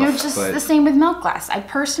gonna be tough. You know, just the same with milk glass. I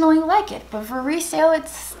personally like it, but for resale,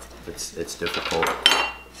 it's difficult.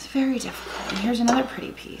 It's very difficult. And here's another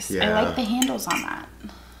pretty piece. Yeah. I like the handles on that.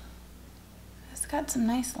 It's got some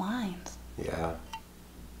nice lines. Yeah.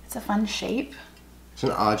 It's a fun shape. It's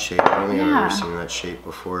an odd shape. I don't think I've ever seen that shape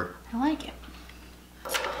before. I like it.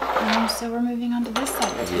 So we're moving on to this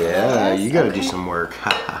side. Yeah, you gotta do some work.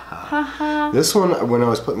 This one, when I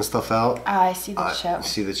was putting the stuff out, I see the chip.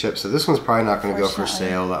 See the chip. So this one's probably not gonna go for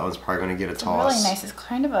sale. That one's probably gonna get a toss. Really nice. It's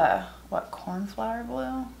kind of a, what, cornflower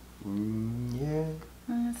blue? Yeah.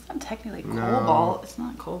 It's not technically cobalt. It's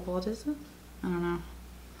not cobalt, is it? I don't know.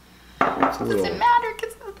 It doesn't matter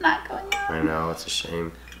because it's not going on. I know, it's a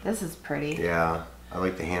shame. This is pretty. Yeah, I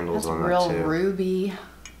like the handles on that real too. Ruby.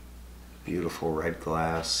 Beautiful red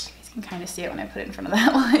glass. You can kind of see it when I put it in front of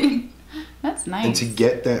that light. That's nice. And to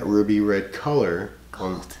get that ruby red color,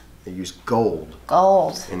 they use gold.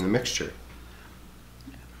 Gold. In the mixture.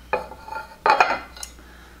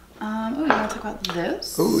 Oh, you want to talk about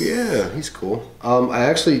this? Oh yeah, he's cool.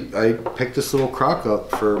 I picked this little crock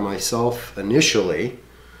up for myself initially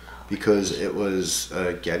because it was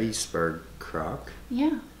a Gettysburg crock.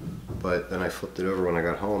 Yeah. But then I flipped it over when I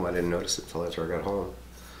got home. I didn't notice it till after I got home.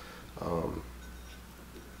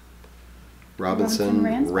 Robinson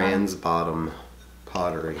Ransbottom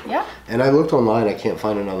pottery. Yeah. And I looked online. I can't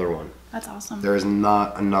find another one. That's awesome. There is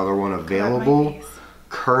not another one available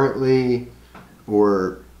currently,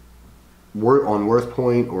 or on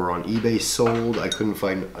WorthPoint or on eBay sold. I couldn't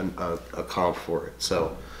find a comp for it,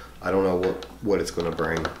 so I don't know what it's going to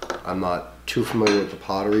bring. I'm not too familiar with the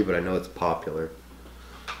pottery, but I know it's popular.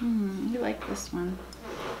 You like this one.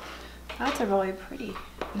 That's a really pretty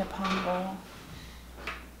Nippon bowl.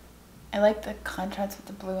 I like the contrast with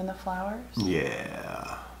the blue and the flowers.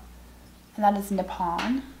 Yeah. And that is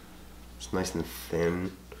Nippon. It's nice and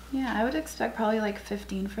thin. Yeah, I would expect probably like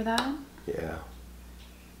 15 for that. Yeah.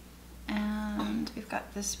 And we've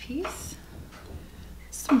got this piece.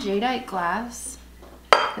 Some jadeite glass.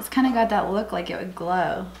 It's kind of got that look like it would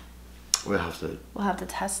glow. We'll have to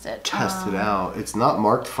test it. Test it out. It's not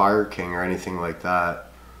marked Fire King or anything like that.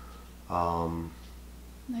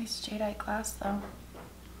 Nice jadeite glass though.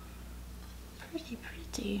 Pretty,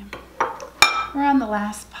 pretty. We're on the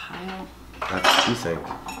last pile. That's what you think.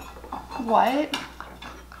 What?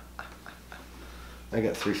 I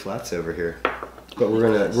got 3 flats over here,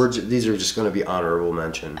 but these are just gonna be honorable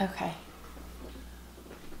mention. Okay.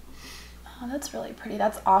 Oh, that's really pretty.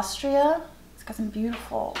 That's Austria. It's got some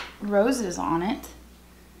beautiful roses on it.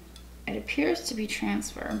 It appears to be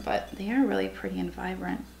transfer, but they are really pretty and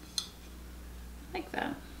vibrant. I like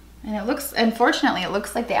that. And it looks, unfortunately, it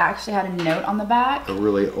looks like they actually had a note on the back. A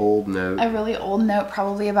really old note. A really old note,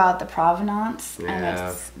 probably about the provenance.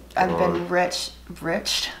 Yeah, and I've been riched. Oh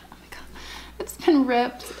my God. It's been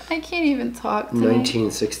ripped. I can't even talk today.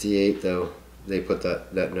 1968, though. They put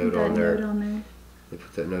that note on there. They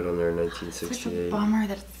put that note on there in 1968. It's such a bummer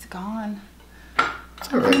that it's gone.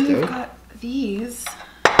 It's all right, though. We've got these.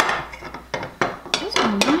 Those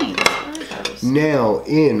are nice. Where are those? Now,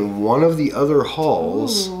 in one of the other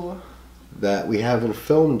hauls, that we haven't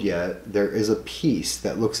filmed yet, there is a piece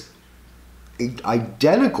that looks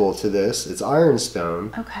identical to this. It's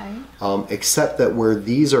ironstone. Okay. Except that where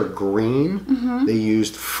these are green, they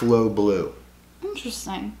used flow blue.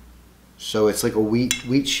 Interesting. So it's like a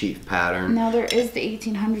wheat sheaf pattern. Now there is the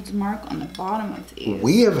 1800s mark on the bottom of these.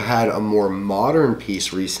 We have had a more modern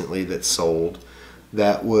piece recently that sold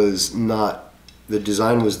that was not, the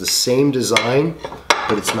design was the same design,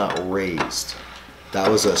 but it's not raised. That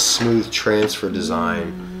was a smooth transfer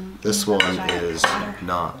design. This one is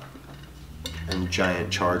not. And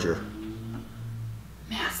giant charger.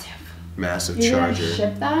 Massive. Massive You're charger. gonna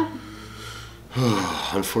ship that?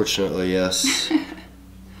 Unfortunately, yes.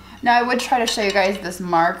 Now I would try to show you guys this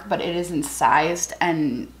mark, but it isn't sized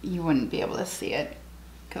and you wouldn't be able to see it.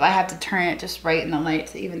 Because I have to turn it just right in the light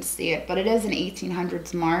to even see it. But it is an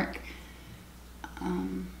 1800s mark.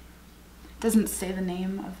 Doesn't say the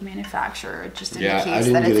name of the manufacturer. It just indicates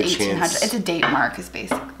that it's 1800. It's a date mark is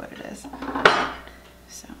basically what it is.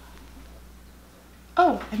 So.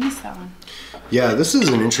 Oh, I missed that one. Yeah, this is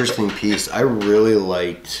an interesting piece. I really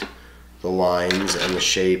liked the lines and the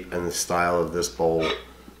shape and the style of this bowl.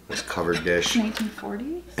 This covered dish.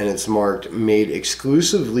 1940s? And it's marked made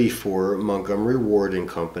exclusively for Montgomery Ward and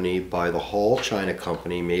Company by the Hall China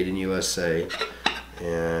Company, made in USA.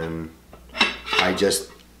 And I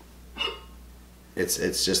just,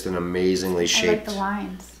 it's just an amazingly shaped. I like the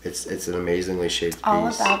lines. It's an amazingly shaped piece. All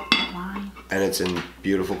about the line. And it's in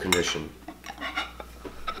beautiful condition.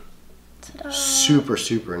 Ta-da. Super,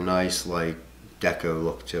 super nice, like deco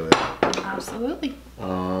look to it. Absolutely.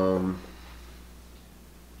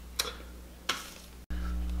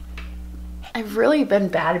 I've really been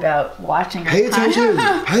bad about watching. Pay attention!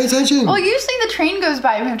 Pay attention! Well, usually the train goes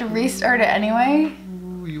by and we have to restart it anyway.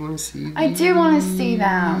 Ooh, you want to see these? I do want to see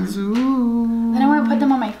them. Ooh. Then I want to put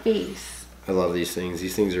them on my face. I love these things.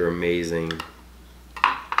 These things are amazing.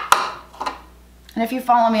 And if you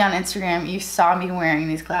follow me on Instagram, you saw me wearing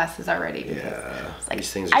these glasses already. Yeah. It's like,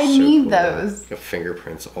 These things are I so need cool. those. Got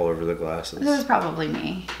fingerprints all over the glasses. It was probably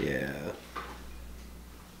me. Yeah.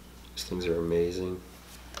 These things are amazing.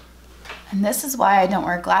 And this is why I don't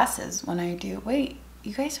wear glasses when I do. Wait,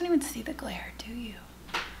 you guys don't even see the glare, do you?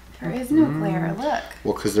 There is no glare, look.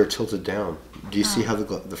 Well, because they're tilted down. Do you see how the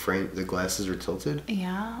glasses are tilted?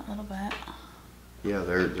 Yeah, a little bit. Yeah,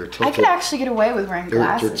 they're tilted. I could actually get away with wearing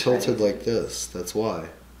glasses. They're tilted right? like this. That's why.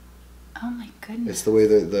 Oh my goodness. It's the way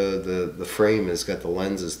the frame has got the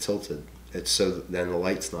lenses tilted. It's so that then the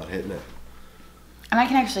light's not hitting it. And I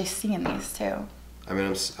can actually see in these too. I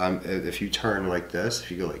mean, if you turn like this,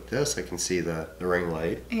 if you go like this, I can see the ring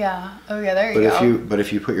light. Yeah. Oh yeah, there you go. But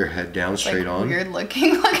if you put your head down straight like on. Weird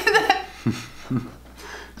looking. Look at that.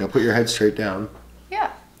 Now put your head straight down.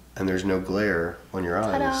 Yeah. And there's no glare on your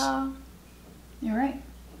eyes. Ta-da. You're right.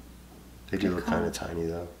 They do look kind of tiny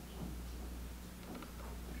though.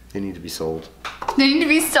 They need to be sold. They need to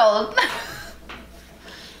be sold.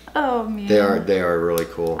 Oh man. They are really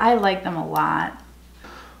cool. I like them a lot.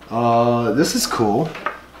 This is cool.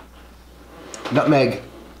 Nutmeg,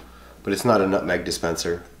 but it's not a nutmeg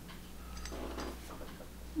dispenser.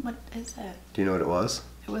 What is it? Do you know what it was?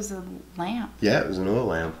 It was a lamp Yeah, it was an oil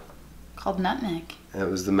lamp. called Nutmeg. And it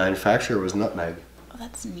was the manufacturer was Nutmeg. Oh,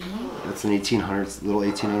 that's neat. It's an 1800s, little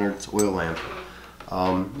 1800s oil lamp.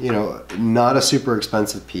 You know, not a super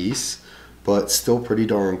expensive piece, but still pretty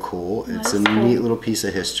darn cool. It's a neat little piece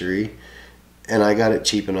of history. And I got it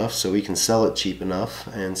cheap enough so we can sell it cheap enough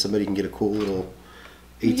and somebody can get a cool little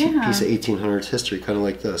piece of 1800s history, kind of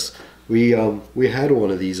like this. We had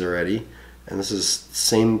one of these already, and this is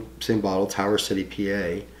same bottle, Tower City,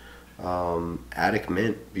 PA. Attic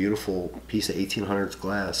Mint, beautiful piece of 1800s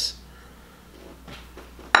glass.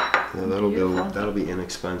 Yeah, that'll be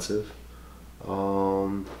inexpensive.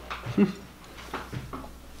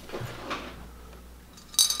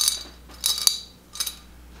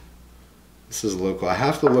 This is local. I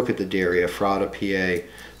have to look at the dairy, Ephrata, PA.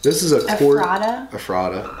 This is a quart.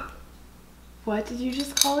 Ephrata. What did you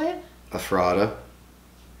just call it? Ephrata.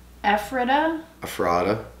 Ephrata?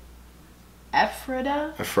 Ephrata.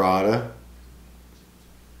 Ephrata? Ephrata.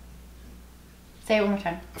 Say it one more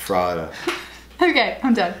time. Ephrata. Okay,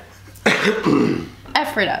 I'm done.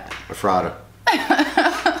 Ephrata. Ephrata.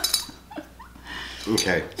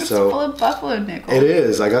 Okay, It's so full of buffalo nickels. it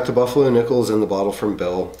is. I got the buffalo nickels in the bottle from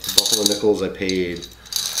Bill. The buffalo nickels I paid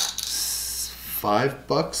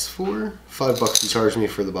 $5 for. $5 he charged me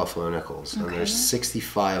for the buffalo nickels, and there's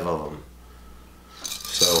 65 of them.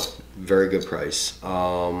 So very good price.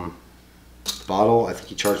 Bottle, I think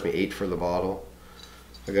he charged me $8 for the bottle.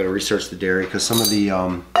 I got to research the dairy because some of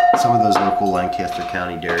those local Lancaster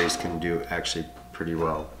County dairies can do actually pretty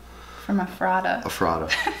well. From Ephrata. Ephrata.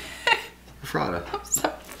 Ephrata. I'm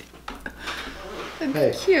sorry. It's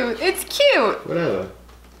Hey. cute. It's cute. Whatever.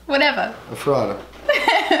 Whatever. Ephrata.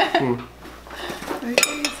 We're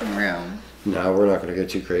getting some room. No, we're not going to go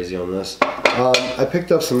too crazy on this. I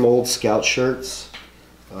picked up some old Scout shirts.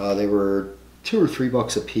 They were $2 or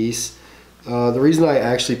 $3 a piece. The reason I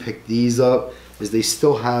actually picked these up is they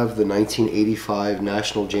still have the 1985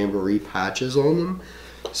 National Jamboree patches on them.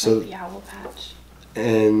 So Like the owl patch.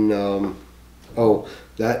 And oh,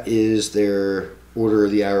 that is their Order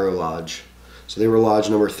of the Arrow Lodge. So they were Lodge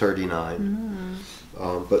number 39.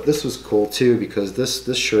 But this was cool too because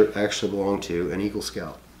this shirt actually belonged to an Eagle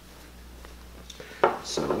Scout.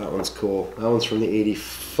 So that one's cool. That one's from the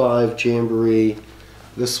 85 Jamboree.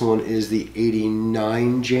 This one is the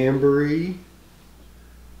 89 Jamboree.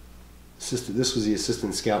 This was the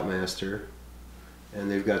Assistant Scoutmaster. And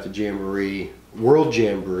they've got the Jamboree, World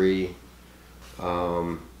Jamboree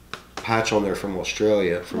patch on there from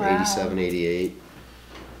Australia from Wow. 87, 88.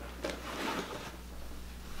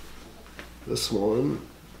 This one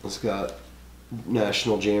has got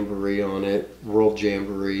National Jamboree on it, World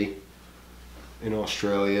Jamboree in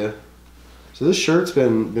Australia. So this shirt's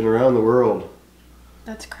been around the world.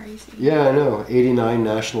 That's crazy. Yeah, I know. 89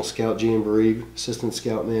 National Scout Jamboree, Assistant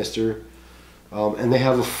Scoutmaster. And they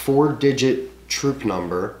have a 4-digit troop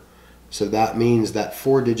number. So that means that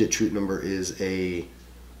 4-digit troop number is a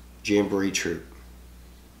Jamboree troop.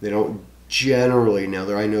 They don't generally, now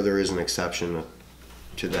I know there is an exception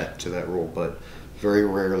to that rule, but very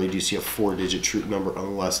rarely do you see a 4-digit troop number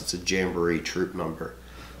unless it's a Jamboree troop number.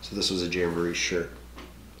 So this was a Jamboree shirt.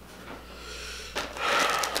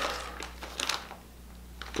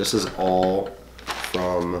 This is all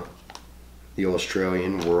from the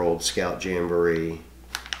Australian World Scout Jamboree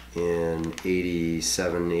in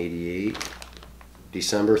 87, 88.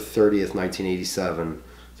 December 30th, 1987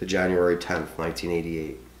 to January 10th,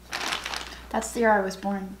 1988. That's the year I was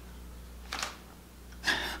born.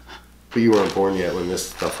 But you weren't born yet when this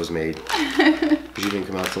stuff was made. Because you didn't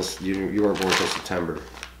come out till, you weren't born till September.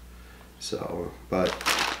 So, but,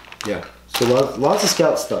 yeah. So lots of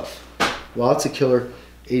Scout stuff. Lots of killer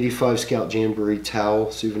 85 Scout Jamboree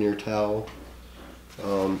towel, souvenir towel.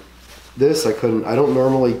 This I don't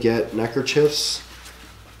normally get neckerchiefs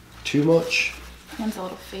too much. One's a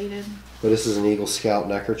little faded. But this is an Eagle Scout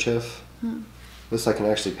neckerchief. This I can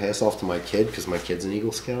actually pass off to my kid because my kid's an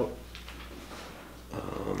Eagle Scout.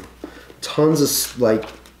 Tons of like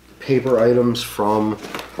paper items from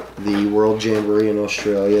the World Jamboree in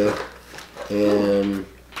Australia, and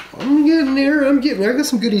I'm getting there. I got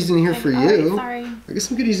some goodies in here for you. Sorry. I got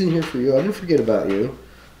some goodies in here for you. I didn't forget about you.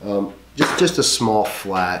 Just a small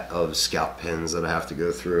flat of Scout pins that I have to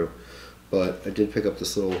go through, but I did pick up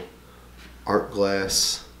this little art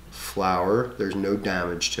glass flower. There's no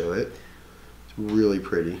damage to it. It's really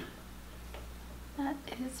pretty. That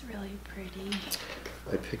is really pretty.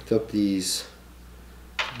 I picked up these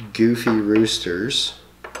goofy roosters.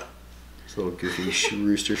 These little goofy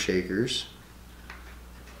rooster shakers.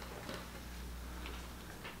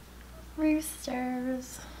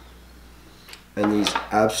 Roosters. And these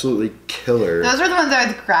absolutely killer. Those were the ones I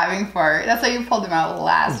was grabbing for. That's why you pulled them out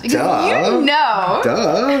last. Because Duh. you know.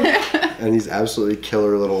 Duh! And these absolutely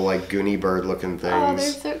killer little like Goonie bird looking things. Oh,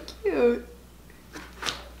 they're so cute.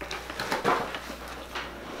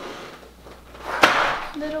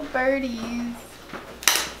 Little birdies.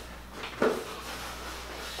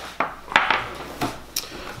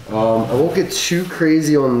 I won't get too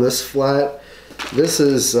crazy on this flat. This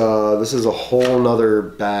is a whole nother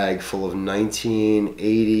bag full of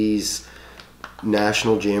 1980s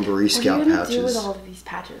National Jamboree Scout What are you patches. gonna do with all of these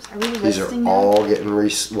patches? Are we These are listing them? all getting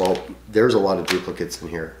well, there's a lot of duplicates in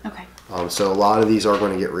here. Okay. So a lot of these are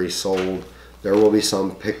going to get resold. There will be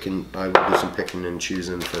some I will do some picking and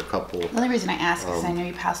choosing for a couple. The only reason I ask is I know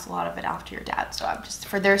you passed a lot of it off to your dad, so I'm just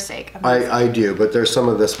for their sake. I do, but there's some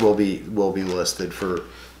of this will be listed for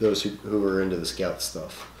those who are into the Scout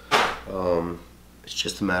stuff. It's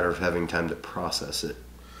just a matter of having time to process it.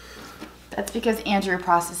 That's because Andrew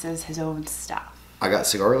processes his own stuff. I got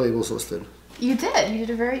cigar labels listed. You did. You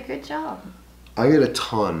did a very good job. I get a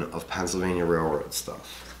ton of Pennsylvania Railroad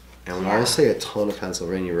stuff. And when I say a ton of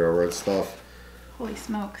Pennsylvania Railroad stuff, Holy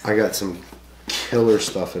smokes. I got some killer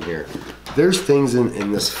stuff in here. There's things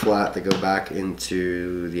in this flat that go back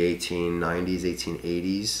into the 1890s,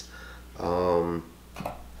 1880s.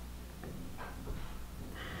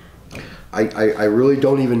 I really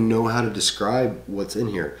don't even know how to describe what's in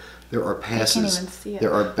here. There are passes, I can't even see it.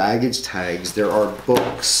 there are baggage tags, there are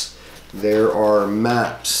books, there are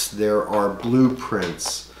maps, there are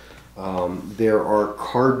blueprints, there are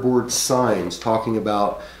cardboard signs talking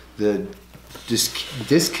about the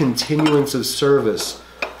discontinuance of service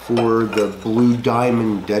for the Blue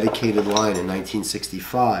Diamond dedicated line in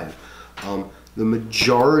 1965. The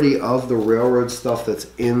majority of the railroad stuff that's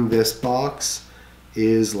in this box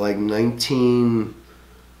is like 1920s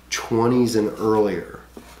and earlier.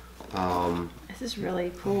 This is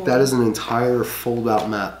really cool. That is an entire fold-out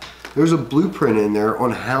map. There's a blueprint in there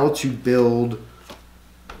on how to build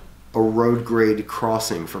a road grade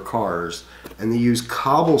crossing for cars, and they use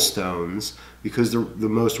cobblestones because the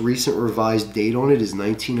most recent revised date on it is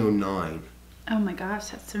 1909. Oh my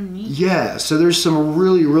gosh, that's so neat. Yeah, so there's some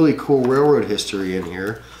really, really cool railroad history in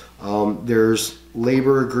here. There's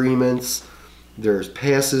labor agreements, there's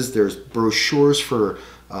passes, there's brochures for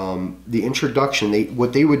the introduction.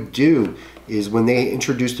 What they would do is when they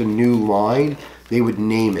introduced a new line, they would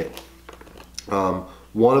name it.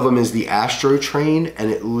 One of them is the Astro train,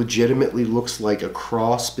 and it legitimately looks like a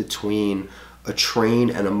cross between a train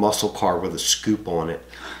and a muscle car with a scoop on it.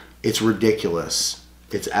 It's ridiculous.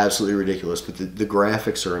 It's absolutely ridiculous, but the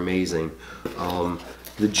graphics are amazing.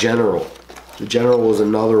 The General was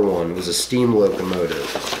another one. It was a steam locomotive.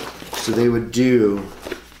 So they would do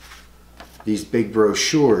these big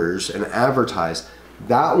brochures and advertise.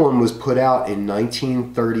 That one was put out in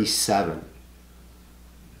 1937.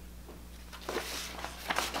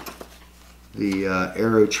 The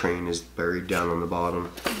Aero train is buried down on the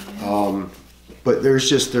bottom. But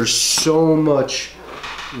there's so much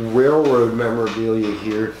railroad memorabilia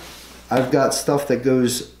here. I've got stuff that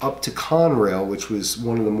goes up to Conrail, which was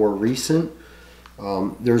one of the more recent.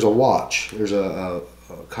 There's a watch. There's a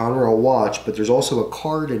Conrail watch, but there's also a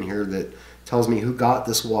card in here that tells me who got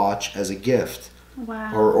this watch as a gift.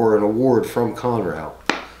 Wow. Or an award from Conrail.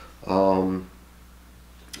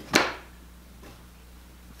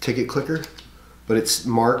 Ticket clicker, but it's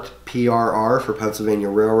marked PRR for Pennsylvania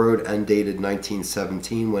Railroad and dated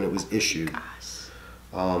 1917 when it was issued.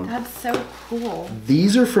 That's so cool.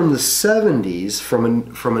 These are from the 70s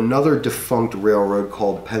from another defunct railroad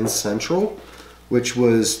called Penn Central, which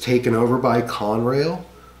was taken over by Conrail,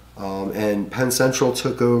 and Penn Central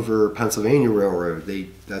took over Pennsylvania Railroad.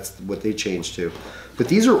 That's what they changed to. But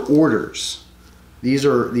these are orders. These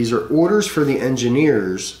are orders for the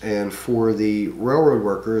engineers and for the railroad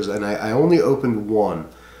workers, and I only opened one.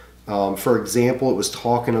 For example, it was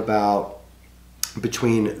talking about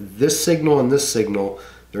between this signal and this signal,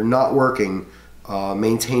 they're not working.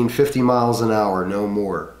 Maintain 50 miles an hour, no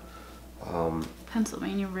more.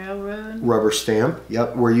 Pennsylvania Railroad. Rubber stamp,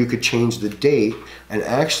 yep, where you could change the date. And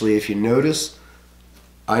actually, if you notice,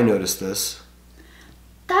 I noticed this.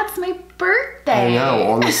 That's my birthday. I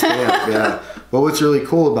know, on the stamp, yeah. But what's really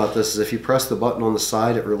cool about this is if you press the button on the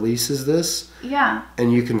side, it releases this. Yeah.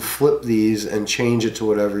 And you can flip these and change it to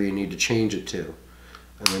whatever you need to change it to.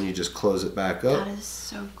 And then you just close it back up. That is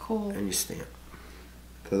so cool. And you stamp.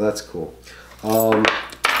 So that's cool.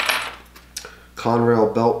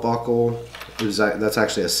 Conrail belt buckle. That's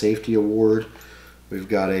actually a safety award. We've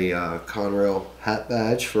got a Conrail hat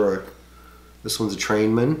badge for, this one's a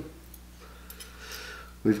trainman.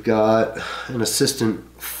 We've got an assistant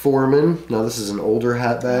foreman. Now this is an older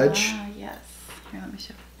hat badge. Ah, yes. Here, let me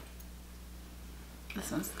show you.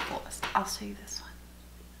 This one's the coolest. I'll show you this one.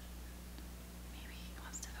 Maybe he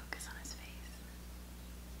wants to focus on his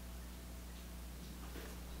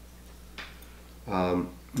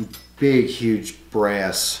face. Big, huge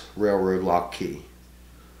brass railroad lock key.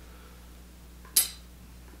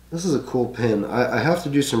 This is a cool pin. I have to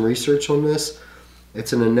do some research on this.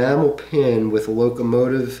 It's an enamel pin with a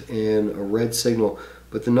locomotive and a red signal,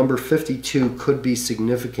 but the number 52 could be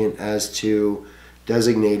significant as to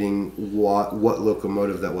designating what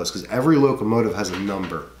locomotive that was, because every locomotive has a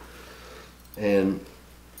number, and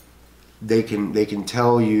they can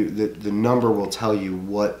tell you that the number will tell you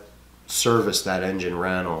what service that engine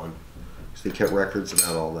ran on. So they kept records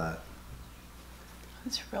about all that.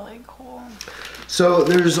 That's really cool. So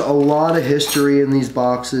there's a lot of history in these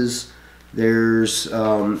boxes. There's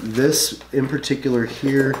this in particular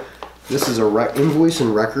here. This is a invoice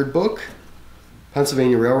and record book.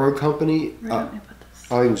 Pennsylvania Railroad Company. Where do I put this?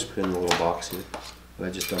 I can just put it in the little box here that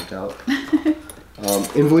I just dumped out.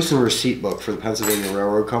 Invoice and receipt book for the Pennsylvania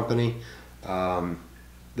Railroad Company.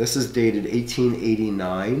 This is dated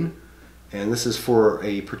 1889, and this is for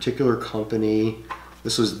a particular company.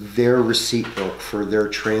 This was their receipt book for their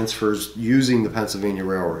transfers using the Pennsylvania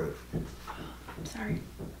Railroad. Sorry.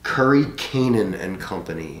 Curry, Canaan and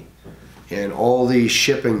Company, and all the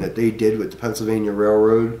shipping that they did with the Pennsylvania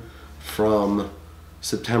Railroad from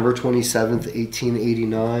September 27th,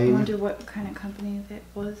 1889. I wonder what kind of company that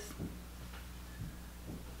was.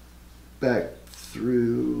 Back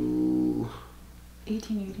through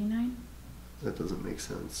 1889? That doesn't make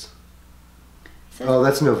sense. Says Oh,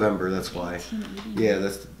 that's November, that's why.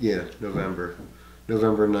 1889. Yeah, November.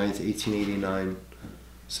 November 9th, 1889.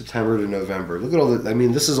 September to November. Look at all the, I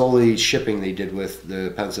mean, this is all the shipping they did with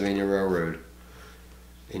the Pennsylvania Railroad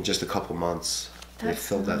in just a couple months. They That's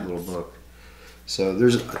filled that little nuts. book. So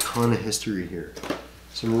there's a ton of history here.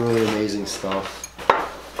 Some really amazing stuff.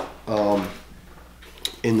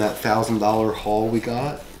 In that $1,000 haul we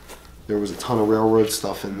got, there was a ton of railroad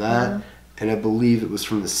stuff in that. And I believe it was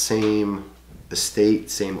from the same estate,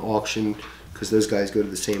 same auction, because those guys go to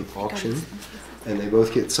the same auction. And they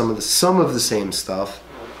both get some of the same stuff.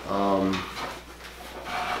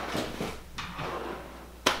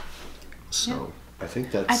 So I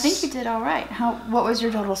think that's. I think you did all right. What was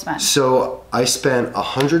your total spend? So I spent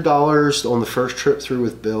 $100 on the first trip through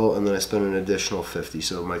with Bill, and then I spent an additional $50.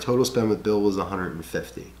 So my total spend with Bill was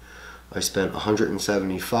 $150. I spent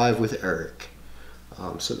 $175 with Eric.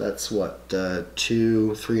 So that's what, $3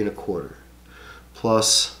 1/4,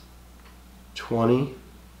 plus 20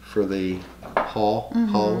 for the haul.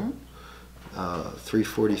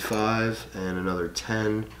 $345 and another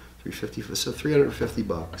 10, $350. So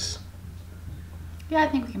 $350. Yeah, I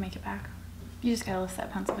think we can make it back. You just gotta list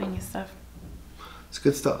that Pennsylvania stuff. It's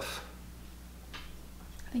good stuff.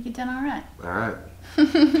 I think you did all right. All right.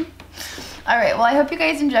 All right, well, I hope you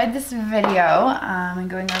guys enjoyed this video and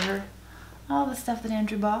going over all the stuff that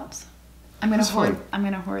Andrew bought. I'm gonna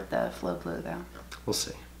hoard the Flow Blue though. We'll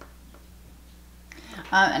see.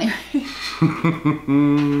 Anyway, we've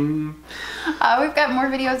got more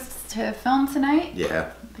videos to film tonight.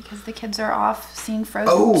 Yeah. Because the kids are off seeing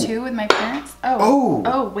Frozen 2 with my parents.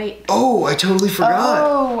 Oh, wait. Oh, I totally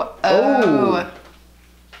forgot. Oh.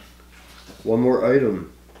 One more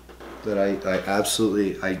item that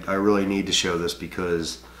I really need to show this,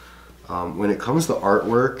 because when it comes to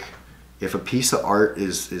artwork, if a piece of art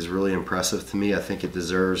is really impressive to me, I think it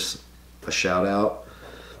deserves a shout out.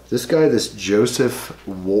 This guy, this Joseph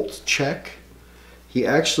Woltchek, he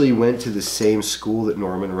actually went to the same school that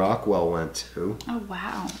Norman Rockwell went to. Oh,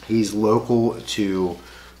 wow. He's local to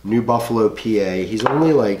New Buffalo, PA. He's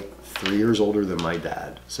only like 3 years older than my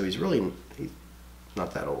dad, so he's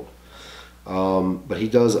not that old. But he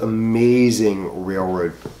does amazing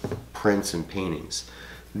railroad prints and paintings.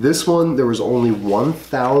 This one, there was only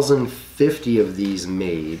 1,050 of these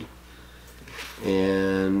made.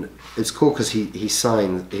 And it's cool because he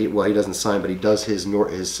signed, well, he doesn't sign, but he does his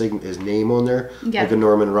name on there, yeah, like a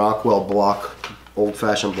Norman Rockwell block,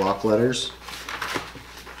 old-fashioned block letters.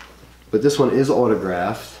 But this one is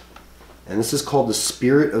autographed, and this is called The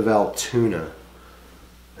Spirit of Altoona.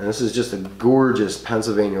 And this is just a gorgeous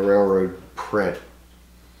Pennsylvania Railroad print.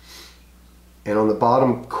 And on the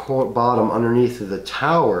bottom underneath of the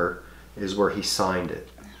tower is where he signed it.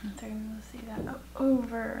 I don't think you'll see that.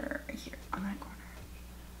 Over here on that corner.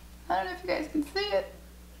 I don't know if you guys can see it,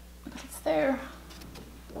 but it's there.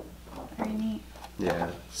 Very neat.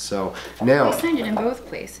 Yeah. So now He signed it in both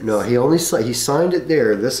places. no, he signed it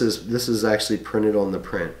there. This is actually printed on the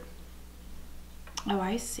print. Oh,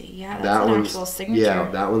 I see. Yeah, that's an actual signature.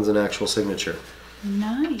 Yeah, that one's an actual signature.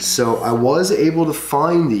 Nice. So I was able to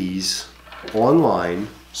find these online,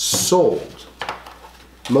 sold.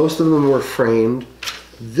 Most of them were framed.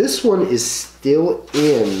 This one is still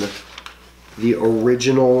in the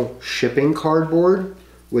original shipping cardboard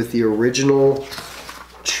with the original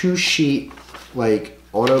 2-sheet like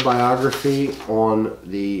autobiography on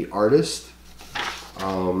the artist,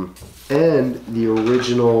 and the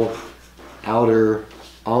original outer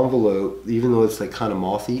envelope, even though it's like kind of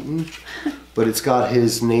moth-eaten, but it's got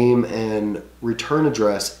his name and return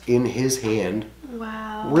address in his hand.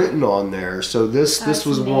 Wow. Written on there. So this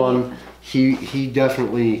was neat. one he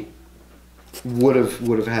definitely would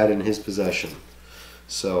have had in his possession.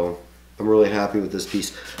 So I'm really happy with this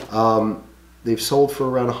piece. They've sold for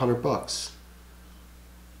around $100.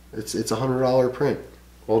 It's a $100 print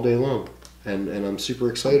all day long, and I'm super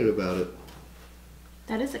excited about it.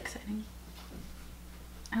 That is exciting.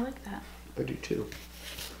 I like that. I do too.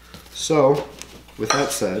 So with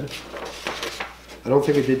that said, I don't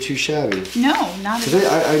think I did too shabby. No, not at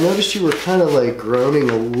all. I noticed you were kind of like groaning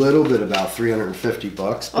a little bit about $350.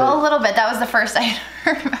 But, Well, a little bit. That was the first I had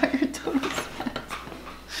heard about your total spend.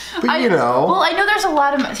 but you know. Well, I know there's a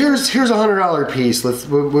lot of. Here's a $100 piece.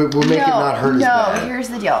 We'll make it not hurt as bad. No, here's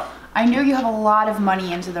the deal. I know you have a lot of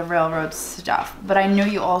money into the railroad stuff, but I know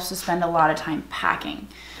you also spend a lot of time packing.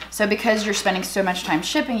 So because you're spending so much time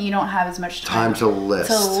shipping, you don't have as much time to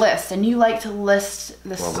list. And you like to list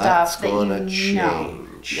the stuff that you know.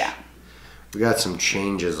 Change. Yeah. We got some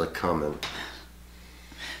changes a coming.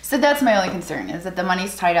 So that's my only concern, is that the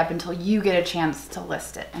money's tied up until you get a chance to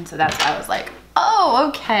list it. And so that's why I was like, oh,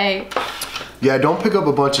 okay. Yeah, don't pick up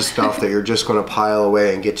a bunch of stuff that you're just going to pile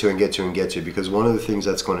away and get to and get to and get to, because one of the things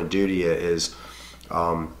that's going to do to you is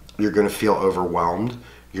you're going to feel overwhelmed.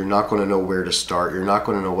 You're not going to know where to start. You're not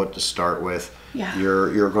going to know what to start with. Yeah.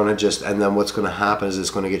 You're going to just, and then what's going to happen is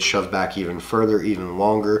it's going to get shoved back even further, even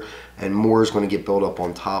longer, and more is going to get built up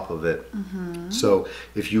on top of it. So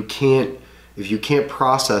if you can't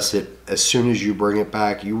process it as soon as you bring it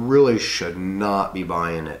back, you really should not be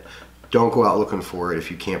buying it. Don't go out looking for it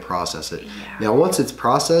if you can't process it. Yeah. Now, once it's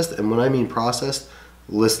processed, and when I mean processed,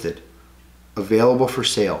 listed, available for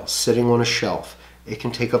sale, sitting on a shelf, it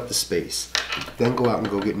can take up the space. Then go out and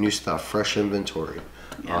go get new stuff, fresh inventory.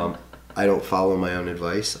 Yeah. I don't follow my own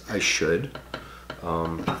advice. I should,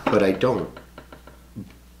 but I don't.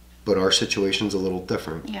 But our situation's a little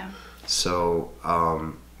different. Yeah. So,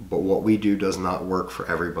 but what we do does not work for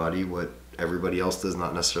everybody. What everybody else does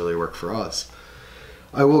not necessarily work for us.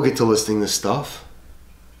 I will get to listing this stuff.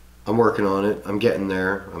 I'm working on it. I'm getting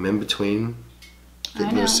there. I'm in between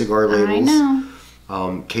getting those cigar labels. I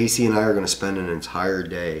know. Casey and I are going to spend an entire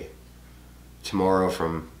day tomorrow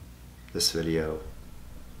from this video,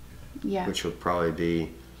 Yeah. which will probably be,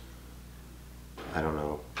 I don't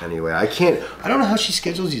know. Anyway, I don't know how she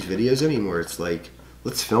schedules these videos anymore. It's like,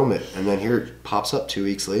 let's film it, and then here it pops up 2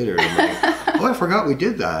 weeks later, and I'm like, oh, I forgot we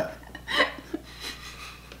did that.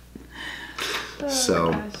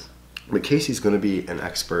 But Casey's going to be an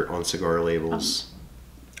expert on cigar labels.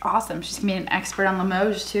 Awesome. She's gonna be an expert on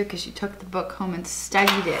Limoges too, because she took the book home and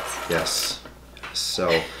studied it. Yes.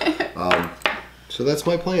 So, so that's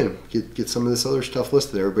my plan. Get some of this other stuff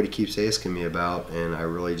listed everybody keeps asking me about, and I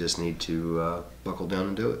really just need to buckle down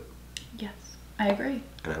and do it. Yes, I agree.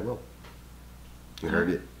 And I will. You heard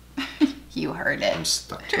it. You heard it. I'm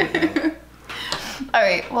stuck to it now. All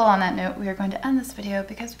right, well, on that note, we are going to end this video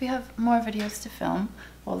because we have more videos to film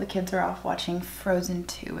while the kids are off watching Frozen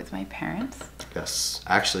 2 with my parents. Yes.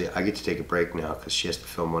 Actually, I get to take a break now because she has to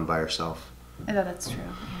film one by herself. I thought that's true,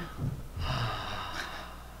 yeah.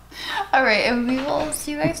 All right, and we will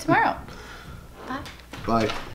see you guys tomorrow. Bye. Bye.